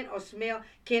scent or smell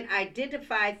can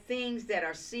identify things that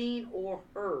are seen or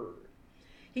heard.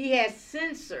 He has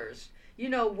sensors,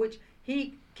 which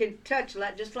he can touch,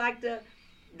 just like the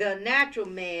natural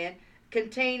man,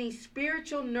 containing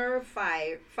spiritual nerve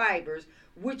fibers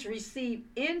which receive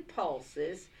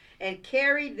impulses and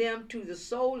carry them to the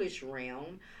soulish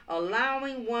realm,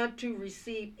 allowing one to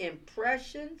receive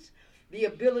impressions, the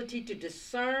ability to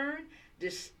discern,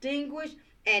 distinguish,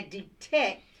 and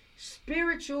detect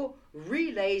spiritual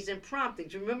relays and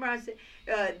promptings. Remember I said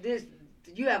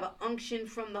you have an unction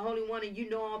from the Holy One and you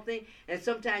know all things, and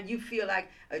sometimes you feel like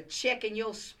a check in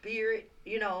your spirit,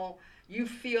 you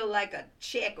feel like a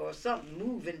check or something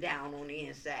moving down on the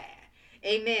inside.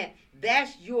 Amen.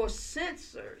 That's your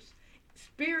sensors,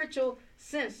 spiritual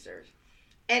sensors.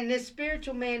 And this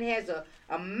spiritual man has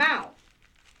a mouth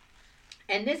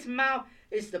And this mouth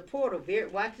is the portal.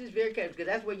 Watch this very carefully,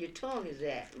 because that's where your tongue is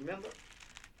at. Remember?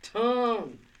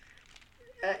 Tongue.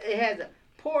 It has a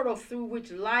portal through which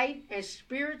life and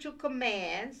spiritual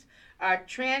commands are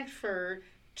transferred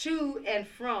to and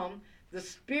from the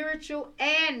spiritual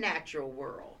and natural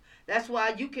world. That's why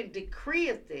you can decree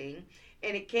a thing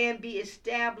and it can be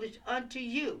established unto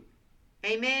you.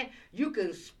 Amen. You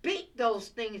can speak those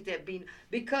things that be,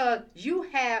 because you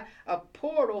have a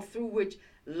portal through which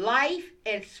life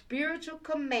and spiritual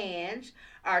commands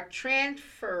are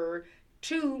transferred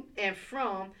to and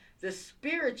from the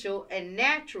spiritual and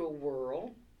natural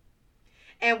world.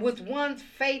 And with one's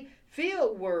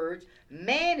faith-filled words,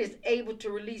 man is able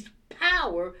to release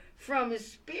power from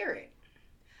his spirit,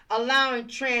 allowing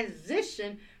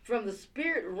transition from the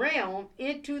spirit realm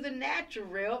into the natural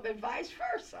realm and vice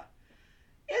versa.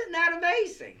 Isn't that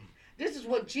amazing? This is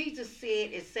what Jesus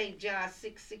said in St. John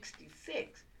 6:66.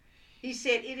 He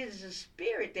said, it is the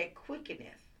spirit that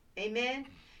quickeneth. Amen?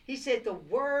 He said, the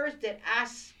words that I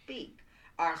speak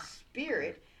are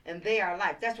spirit and they are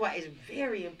life. That's why it's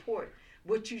very important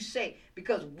what you say.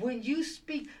 Because when you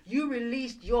speak, you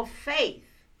release your faith.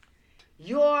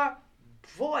 Your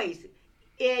voice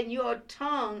and your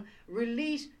tongue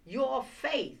release your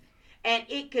faith. And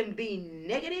it can be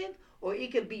negative or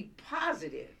it can be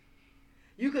positive.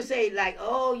 You could say like,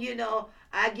 oh,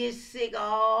 I get sick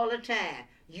all the time.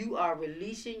 You are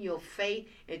releasing your faith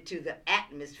into the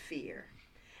atmosphere.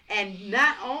 And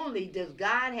not only does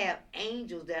God have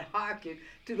angels that hearken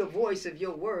to the voice of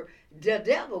your word, the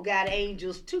devil got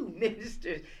angels too,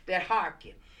 ministers that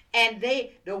hearken. And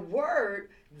the word,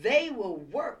 they will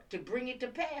work to bring it to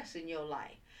pass in your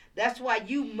life. That's why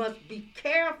you must be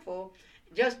careful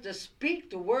just to speak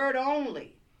the word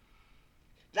only.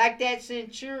 Like that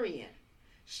centurion.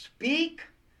 Speak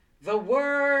the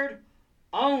word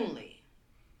only.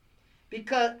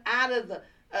 Because out of the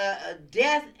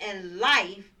death and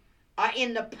life are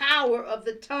in the power of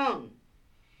the tongue.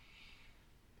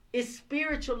 It's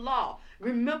spiritual law.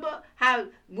 Remember how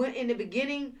when in the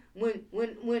beginning, when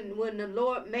the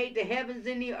Lord made the heavens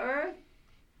and the earth?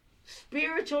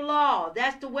 Spiritual law.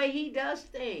 That's the way he does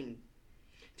things.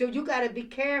 So you got to be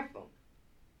careful.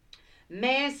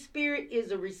 Man's spirit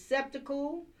is a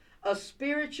receptacle, a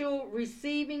spiritual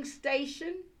receiving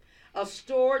station, a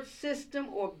storage system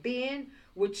or bin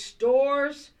which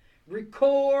stores,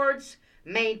 records,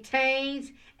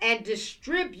 maintains, and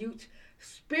distributes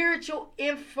spiritual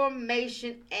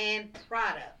information and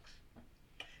products.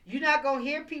 You're not going to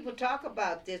hear people talk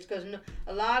about this because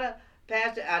a lot of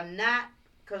pastors are not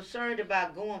concerned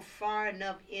about going far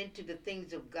enough into the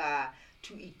things of God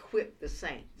to equip the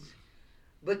saints.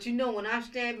 But when I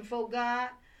stand before God,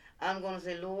 I'm going to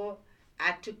say, Lord,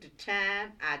 I took the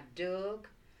time, I dug,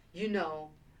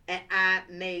 and I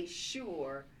made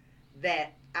sure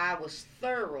that I was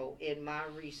thorough in my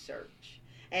research.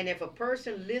 And if a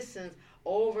person listens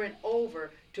over and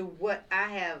over to what I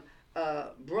have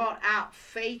brought out,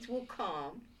 faith will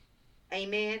come.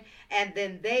 Amen. And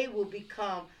then they will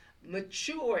become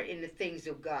mature in the things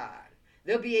of God.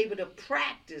 They'll be able to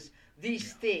practice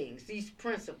these things, these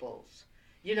principles.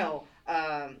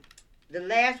 The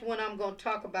last one I'm going to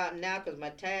talk about now, because my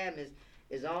time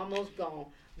is almost gone.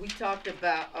 We talked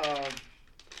about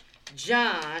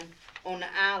John on the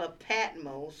Isle of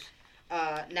Patmos.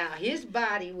 Now, his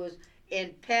body was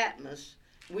in Patmos,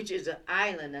 which is an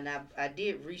island, and I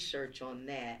did research on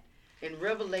that in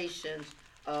Revelations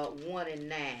 1 and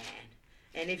 9.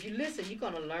 And if you listen, you're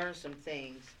going to learn some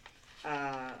things.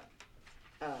 I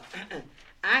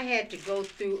had to go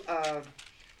through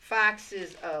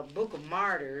Fox's Book of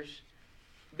Martyrs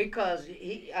because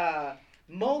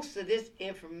most of this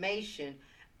information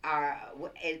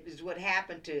is what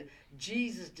happened to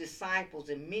Jesus' disciples,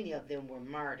 and many of them were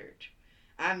martyred.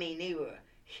 I mean, they were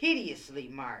hideously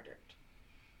martyred.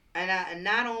 And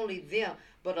not only them,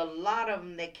 but a lot of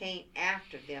them that came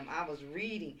after them. I was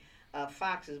reading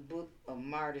Fox's Book of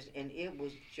Martyrs, and it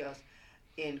was just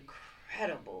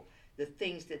incredible, the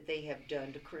things that they have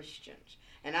done to Christians.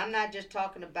 And I'm not just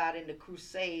talking about in the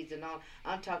Crusades and all.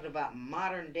 I'm talking about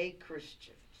modern day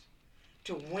Christians,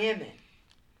 to women,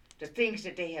 the things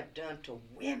that they have done to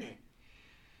women.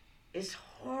 It's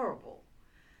horrible.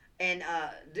 And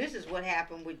this is what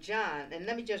happened with John. And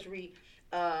let me just read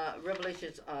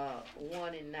Revelations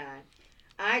 1 and 9.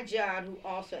 I, John, who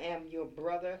also am your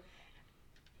brother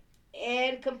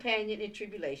and companion in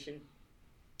tribulation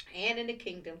and in the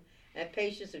kingdom and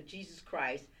patience of Jesus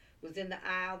Christ, was in the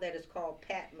isle that is called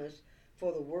Patmos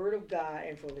for the word of God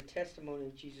and for the testimony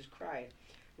of Jesus Christ.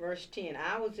 Verse 10,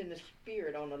 I was in the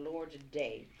Spirit on the Lord's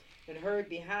day and heard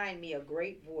behind me a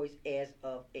great voice as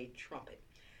of a trumpet,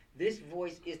 This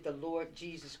voice is the Lord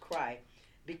Jesus Christ,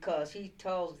 because he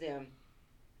tells them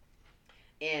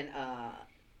in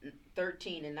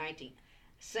 13 and 19,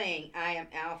 saying, I am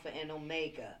Alpha and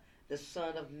Omega, the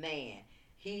Son of Man.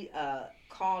 He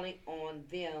calling on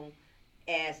them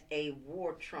as a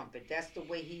war trumpet. That's the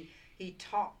way he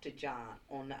talked to John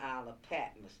on the Isle of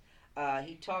Patmos.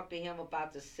 He talked to him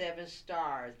about the seven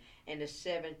stars and the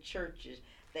seven churches,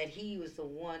 that he was the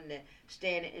one that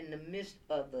standing in the midst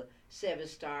of the seven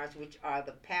stars, which are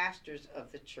the pastors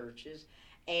of the churches,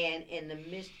 and in the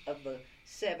midst of the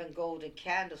seven golden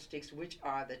candlesticks, which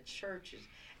are the churches.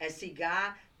 And see,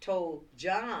 God told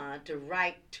John to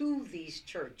write to these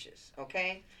churches,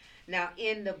 okay? Now,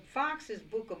 in the Fox's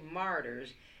Book of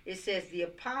Martyrs, it says the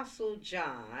Apostle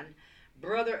John,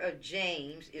 brother of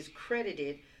James, is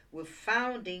credited with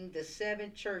founding the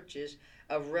seven churches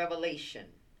of Revelation: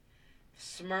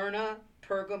 Smyrna,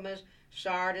 Pergamos,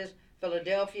 Sardis,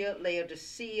 Philadelphia,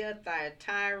 Laodicea,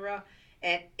 Thyatira,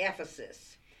 and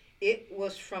Ephesus. It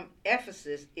was from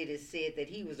Ephesus, it is said, that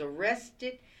he was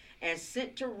arrested and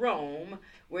sent to Rome,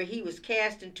 where he was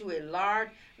cast into a large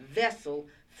vessel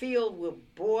filled with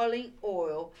boiling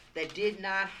oil that did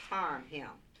not harm him.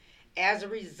 As a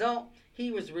result, he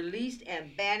was released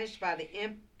and banished by the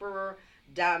Emperor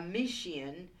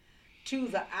Domitian to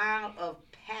the Isle of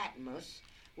Patmos,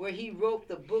 where he wrote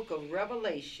the book of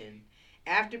Revelation.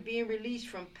 After being released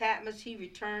from Patmos, he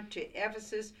returned to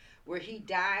Ephesus, where he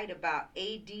died about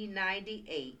AD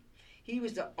 98. He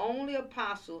was the only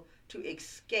apostle to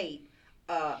escape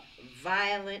a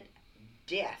violent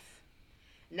death.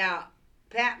 Now,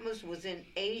 Patmos was in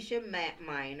Asia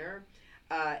Minor.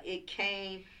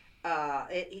 He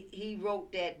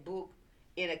wrote that book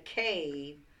in a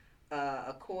cave,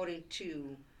 according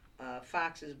to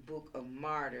Fox's Book of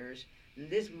Martyrs. And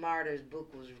this Martyrs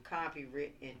book was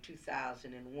copywritten in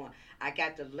 2001. I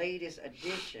got the latest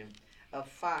edition of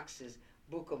Fox's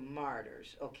Book of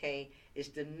Martyrs, okay? It's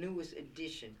the newest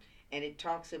edition. And it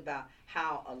talks about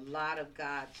how a lot of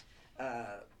God's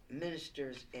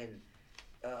ministers and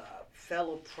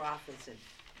fellow prophets, and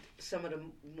some of the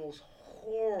most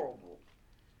horrible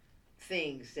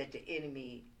things that the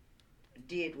enemy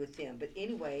did with them. But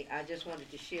anyway, I just wanted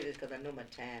to share this because I know my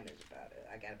time is about it.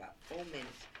 I got about 4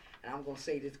 minutes, and I'm going to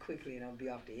say this quickly and I'll be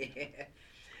off the air.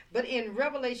 But in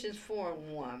Revelations 4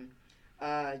 and 1,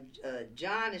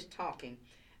 John is talking,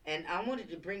 and I wanted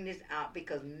to bring this out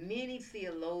because many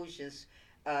theologians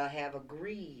have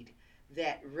agreed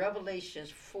that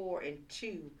Revelations 4 and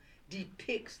 2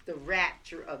 depicts the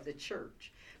rapture of the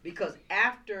church. Because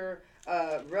after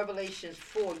Revelations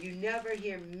 4, you never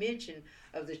hear mention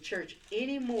of the church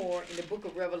anymore in the book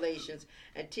of Revelations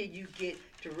until you get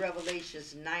to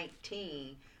Revelations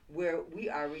 19, where we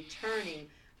are returning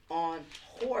on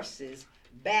horses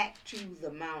back to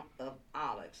the Mount of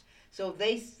Olives. So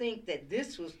they think that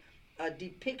this was a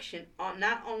depiction on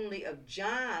not only of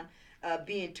John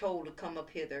being told to come up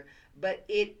hither, but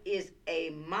it is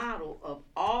a model of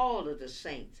all of the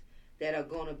saints that are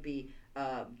going to be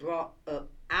brought up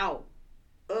out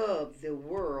of the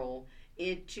world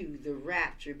into the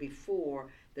rapture before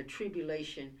the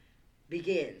tribulation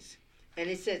begins. And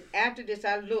it says, after this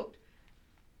I looked,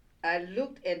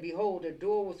 and behold, a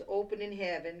door was open in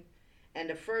heaven, and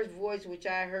the first voice which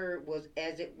I heard was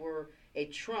as it were a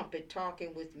trumpet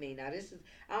talking with me. Now this is,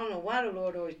 I don't know why the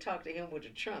Lord always talked to him with a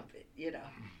trumpet,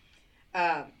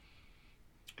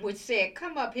 which said,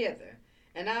 come up hither,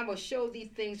 and I will show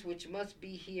thee things which must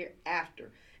be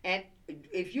hereafter. And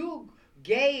if you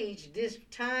gauge this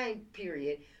time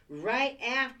period, right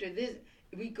after this,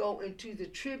 we go into the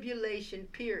tribulation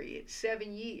period,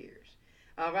 7 years.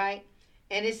 All right?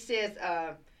 And it says,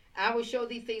 I will show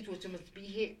thee things which must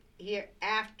be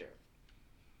hereafter.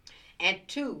 And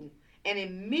 2, and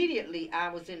immediately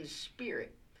I was in the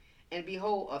spirit, and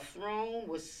behold, a throne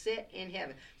was set in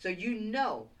heaven. So you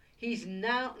know, he's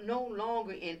now no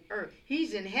longer in earth.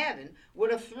 He's in heaven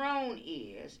where the throne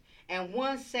is. And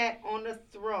one sat on the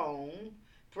throne,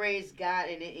 praise God.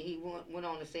 And he went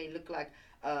on to say it looked like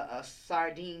a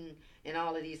sardine and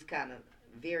all of these kind of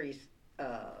various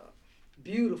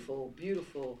beautiful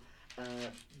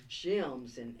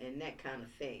gems and that kind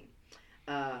of thing.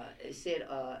 It said,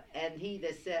 and he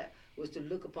that sat was to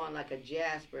look upon like a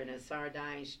jasper and a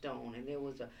sardine stone. And there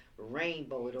was a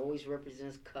rainbow. It always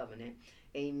represents covenant.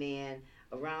 Amen.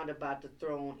 Around about the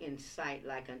throne in sight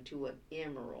like unto an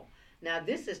emerald. Now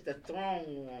this is the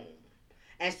throne room.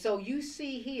 And so you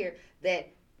see here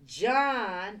that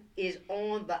John is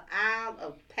on the Isle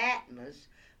of Patmos,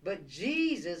 but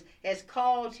Jesus has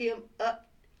called him up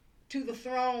to the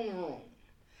throne room.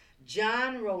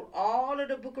 John wrote all of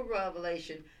the book of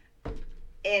Revelation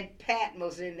and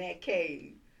Patmos in that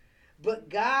cave. But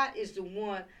God is the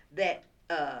one that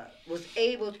was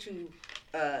able to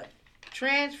uh,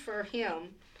 transfer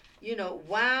him,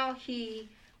 while he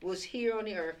was here on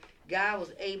the earth. God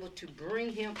was able to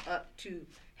bring him up to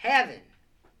heaven.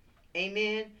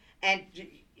 Amen. And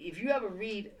if you ever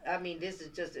read, I mean, this is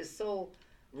just, it's so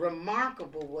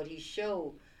remarkable what he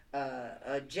showed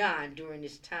John during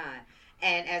this time.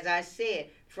 And as I said,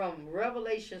 from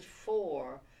Revelations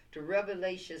 4 to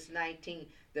Revelations 19,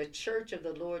 the church of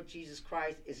the Lord Jesus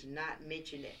Christ is not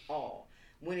mentioned at all.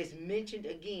 When it's mentioned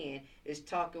again, it's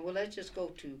talking, well, let's just go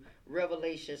to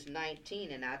Revelations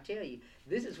 19, and I'll tell you,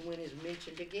 this is when it's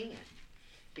mentioned again.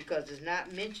 Because it's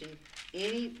not mentioned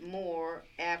anymore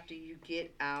after you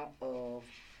get out of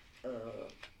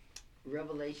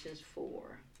Revelations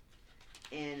 4.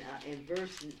 And in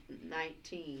verse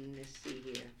 19, let's see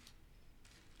here.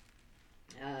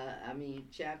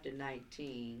 Chapter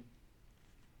 19.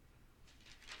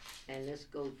 And let's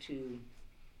go to,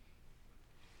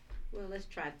 well, let's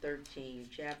try 13.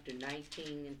 Chapter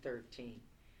 19 and 13.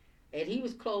 And he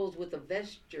was clothed with a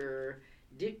vesture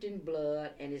dipped in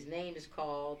blood, and his name is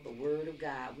called the Word of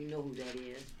God. We know who that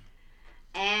is.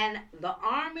 And the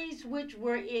armies which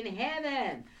were in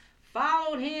heaven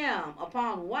followed him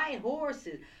upon white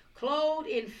horses, clothed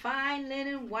in fine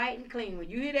linen, white and clean. When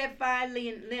you hear that fine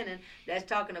linen, that's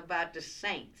talking about the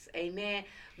saints, amen,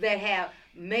 that have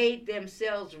made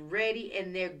themselves ready,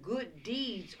 and their good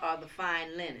deeds are the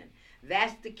fine linen.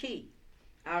 That's the key.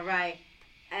 All right.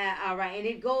 All right. And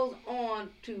it goes on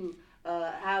to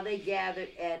how they gathered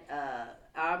at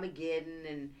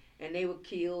Armageddon, and they were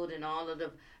killed, and all of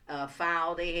the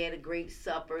fowl. They had a great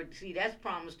supper. See, that's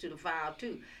promised to the fowl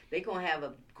too. They're going to have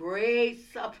a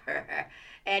great supper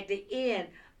at the end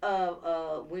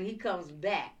of when he comes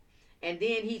back. And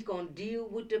then he's going to deal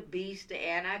with the beast, the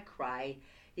Antichrist.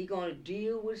 He's going to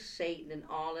deal with Satan and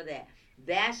all of that.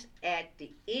 That's at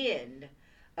the end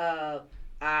of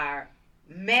our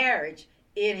marriage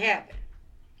in heaven.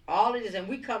 All it is, and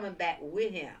we coming back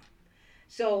with him.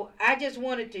 So I just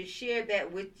wanted to share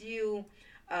that with you.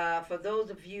 For those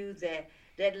of you that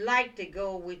like to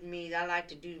go with me, I like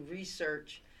to do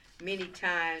research many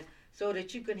times so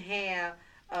that you can have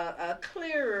a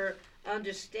clearer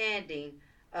understanding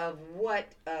of what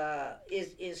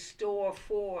is in store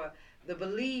for the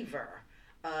believer.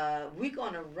 We're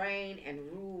going to reign and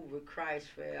rule with Christ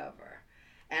forever.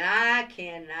 And I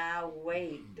cannot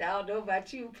wait. I don't know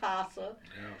about you, Apostle.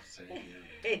 Yeah, same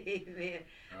here. Amen.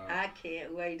 I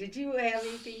can't wait. Did you have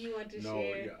anything you want to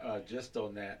share? No, just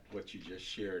on that, what you just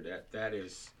shared, that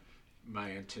is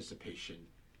my anticipation,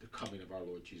 the coming of our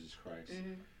Lord Jesus Christ.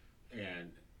 Mm-hmm.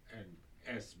 And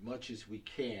as much as we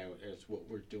can, as what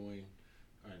we're doing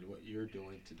and what you're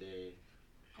doing today,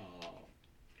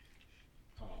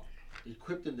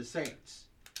 equipping the saints.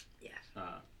 Yes.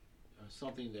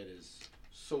 Something that is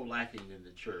so lacking in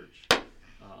the church,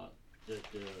 the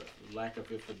lack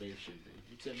of information.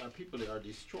 You said my people are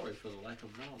destroyed for the lack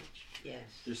of knowledge. Yes.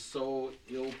 They're so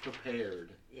ill prepared.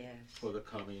 Yes. For the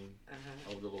coming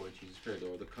of the Lord Jesus Christ,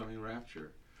 or the coming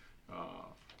rapture,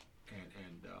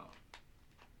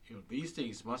 these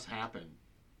things must happen.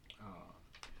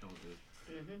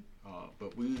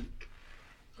 But we,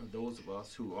 those of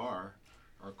us who are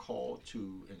called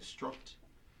to instruct,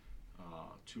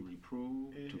 to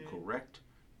reprove, to correct,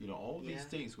 all these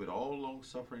things with all long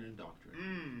suffering and doctrine.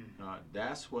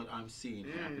 That's what I'm seeing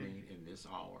happening in this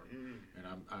hour, and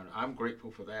I'm grateful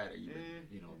for that. Even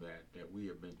that we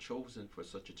have been chosen for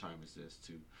such a time as this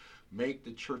to make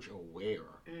the church aware.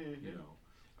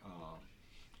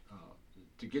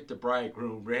 To get the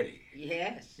bridegroom ready.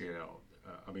 Yes. The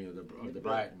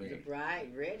bridesmaid. The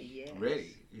bride ready. Yes.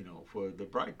 Ready. For the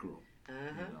bridegroom.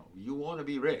 You want to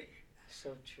be ready.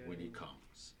 So true. When he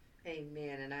comes.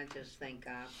 Amen. And I just thank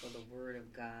God for the Word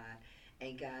of God,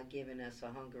 and God giving us a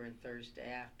hunger and thirst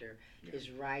after His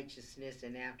righteousness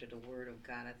and after the Word of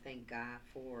God. I thank God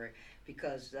for it,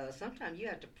 because sometimes you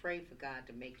have to pray for God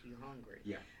to make you hungry.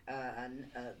 Yeah.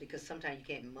 Because sometimes you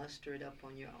can't muster it up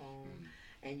on your own.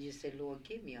 And you say, Lord,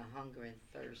 give me a hunger and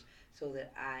thirst so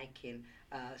that I can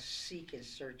seek and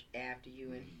search after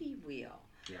you, and He will.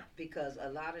 Yeah. Because a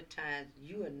lot of times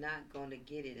you are not going to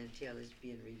get it until it's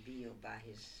being revealed by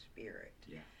His Spirit.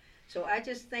 Yeah. So I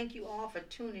just thank you all for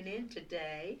tuning in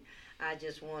today. I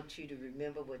just want you to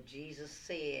remember what Jesus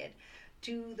said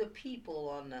to the people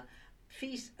on the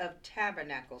Feast of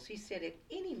Tabernacles. He said, if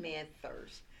any man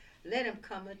thirst, let him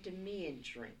come unto me and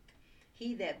drink.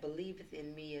 He that believeth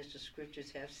in me, as the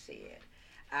scriptures have said,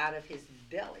 out of his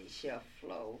belly shall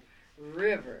flow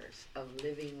rivers of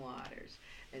living waters.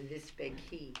 And this spake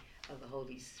he of the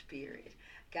Holy Spirit.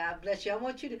 God bless you. I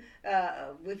want you to,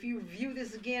 if you review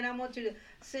this again, I want you to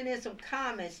send in some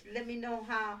comments. Let me know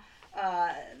how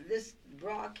this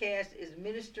broadcast is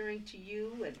ministering to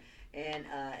you, and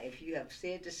if you have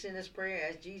said the sinner's prayer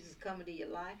as Jesus come into your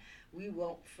life, we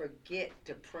won't forget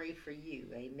to pray for you.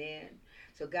 Amen.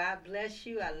 So God bless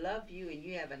you. I love you, and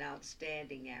you have an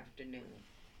outstanding afternoon.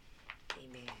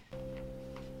 Amen.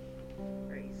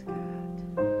 Praise God.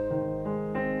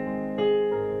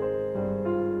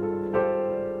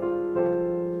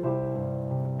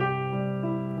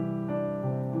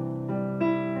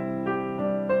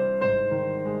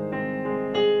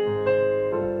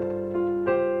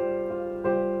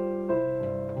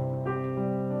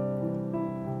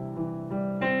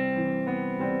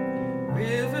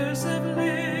 Rivers of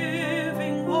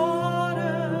living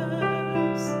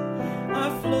waters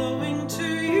are flowing to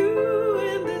you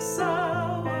in this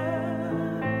hour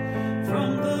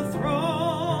from the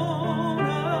throne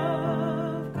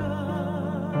of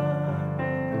God.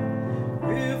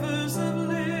 Rivers of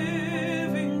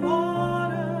living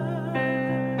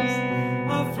waters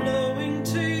are flowing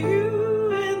to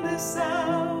you in this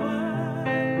hour.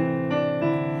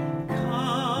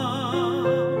 Come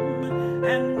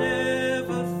and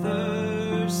never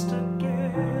thirst again.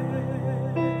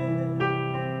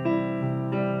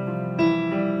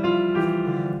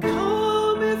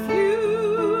 Come if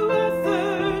you are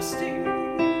thirsty.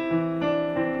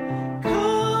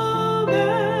 Come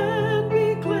and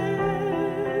be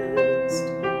cleansed.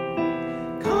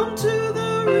 Come to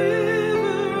the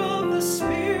river of the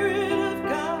Spirit of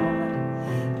God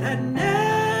that never